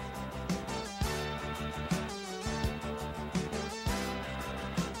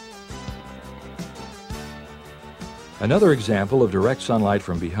 Another example of direct sunlight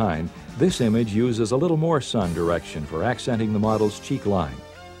from behind, this image uses a little more sun direction for accenting the model's cheek line.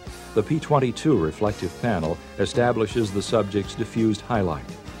 The P22 reflective panel establishes the subject's diffused highlight.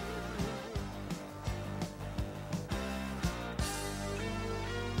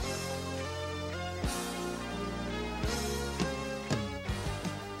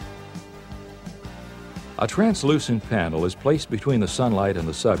 A translucent panel is placed between the sunlight and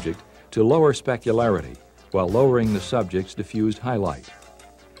the subject to lower specularity, while lowering the subject's diffused highlight.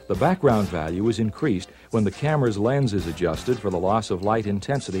 The background value is increased when the camera's lens is adjusted for the loss of light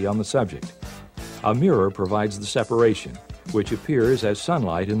intensity on the subject. A mirror provides the separation, which appears as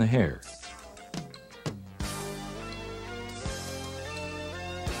sunlight in the hair.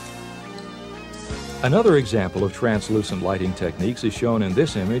 Another example of translucent lighting techniques is shown in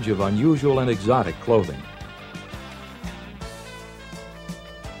this image of unusual and exotic clothing.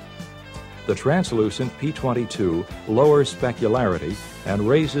 The translucent P22 lowers specularity and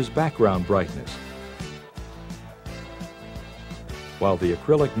raises background brightness, while the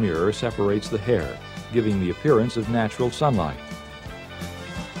acrylic mirror separates the hair, giving the appearance of natural sunlight.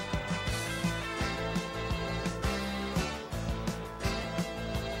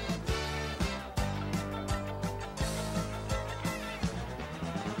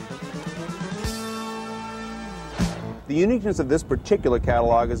 The uniqueness of this particular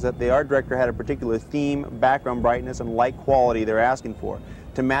catalog is that the art director had a particular theme, background brightness, and light quality they're asking for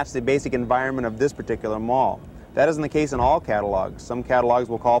to match the basic environment of this particular mall. That isn't the case in all catalogs. Some catalogs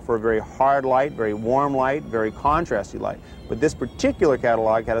will call for a very hard light, very warm light, very contrasty light. But this particular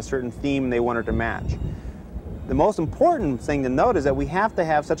catalog had a certain theme they wanted to match. The most important thing to note is that we have to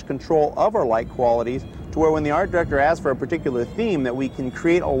have such control of our light qualities to where when the art director asks for a particular theme that we can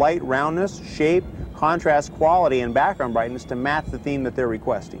create a light roundness, shape, contrast quality, and background brightness to match the theme that they're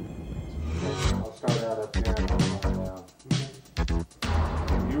requesting. I'll start out up here.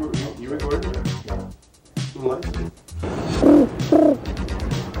 You recorded it? Yeah.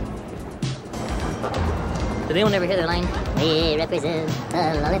 Did anyone ever hear their line? We represent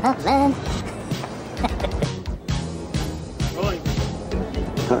the lollipop land.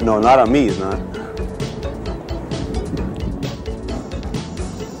 No, not on me, it's not.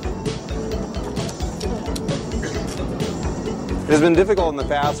 It has been difficult in the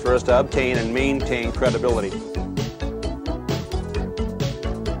past for us to obtain and maintain credibility.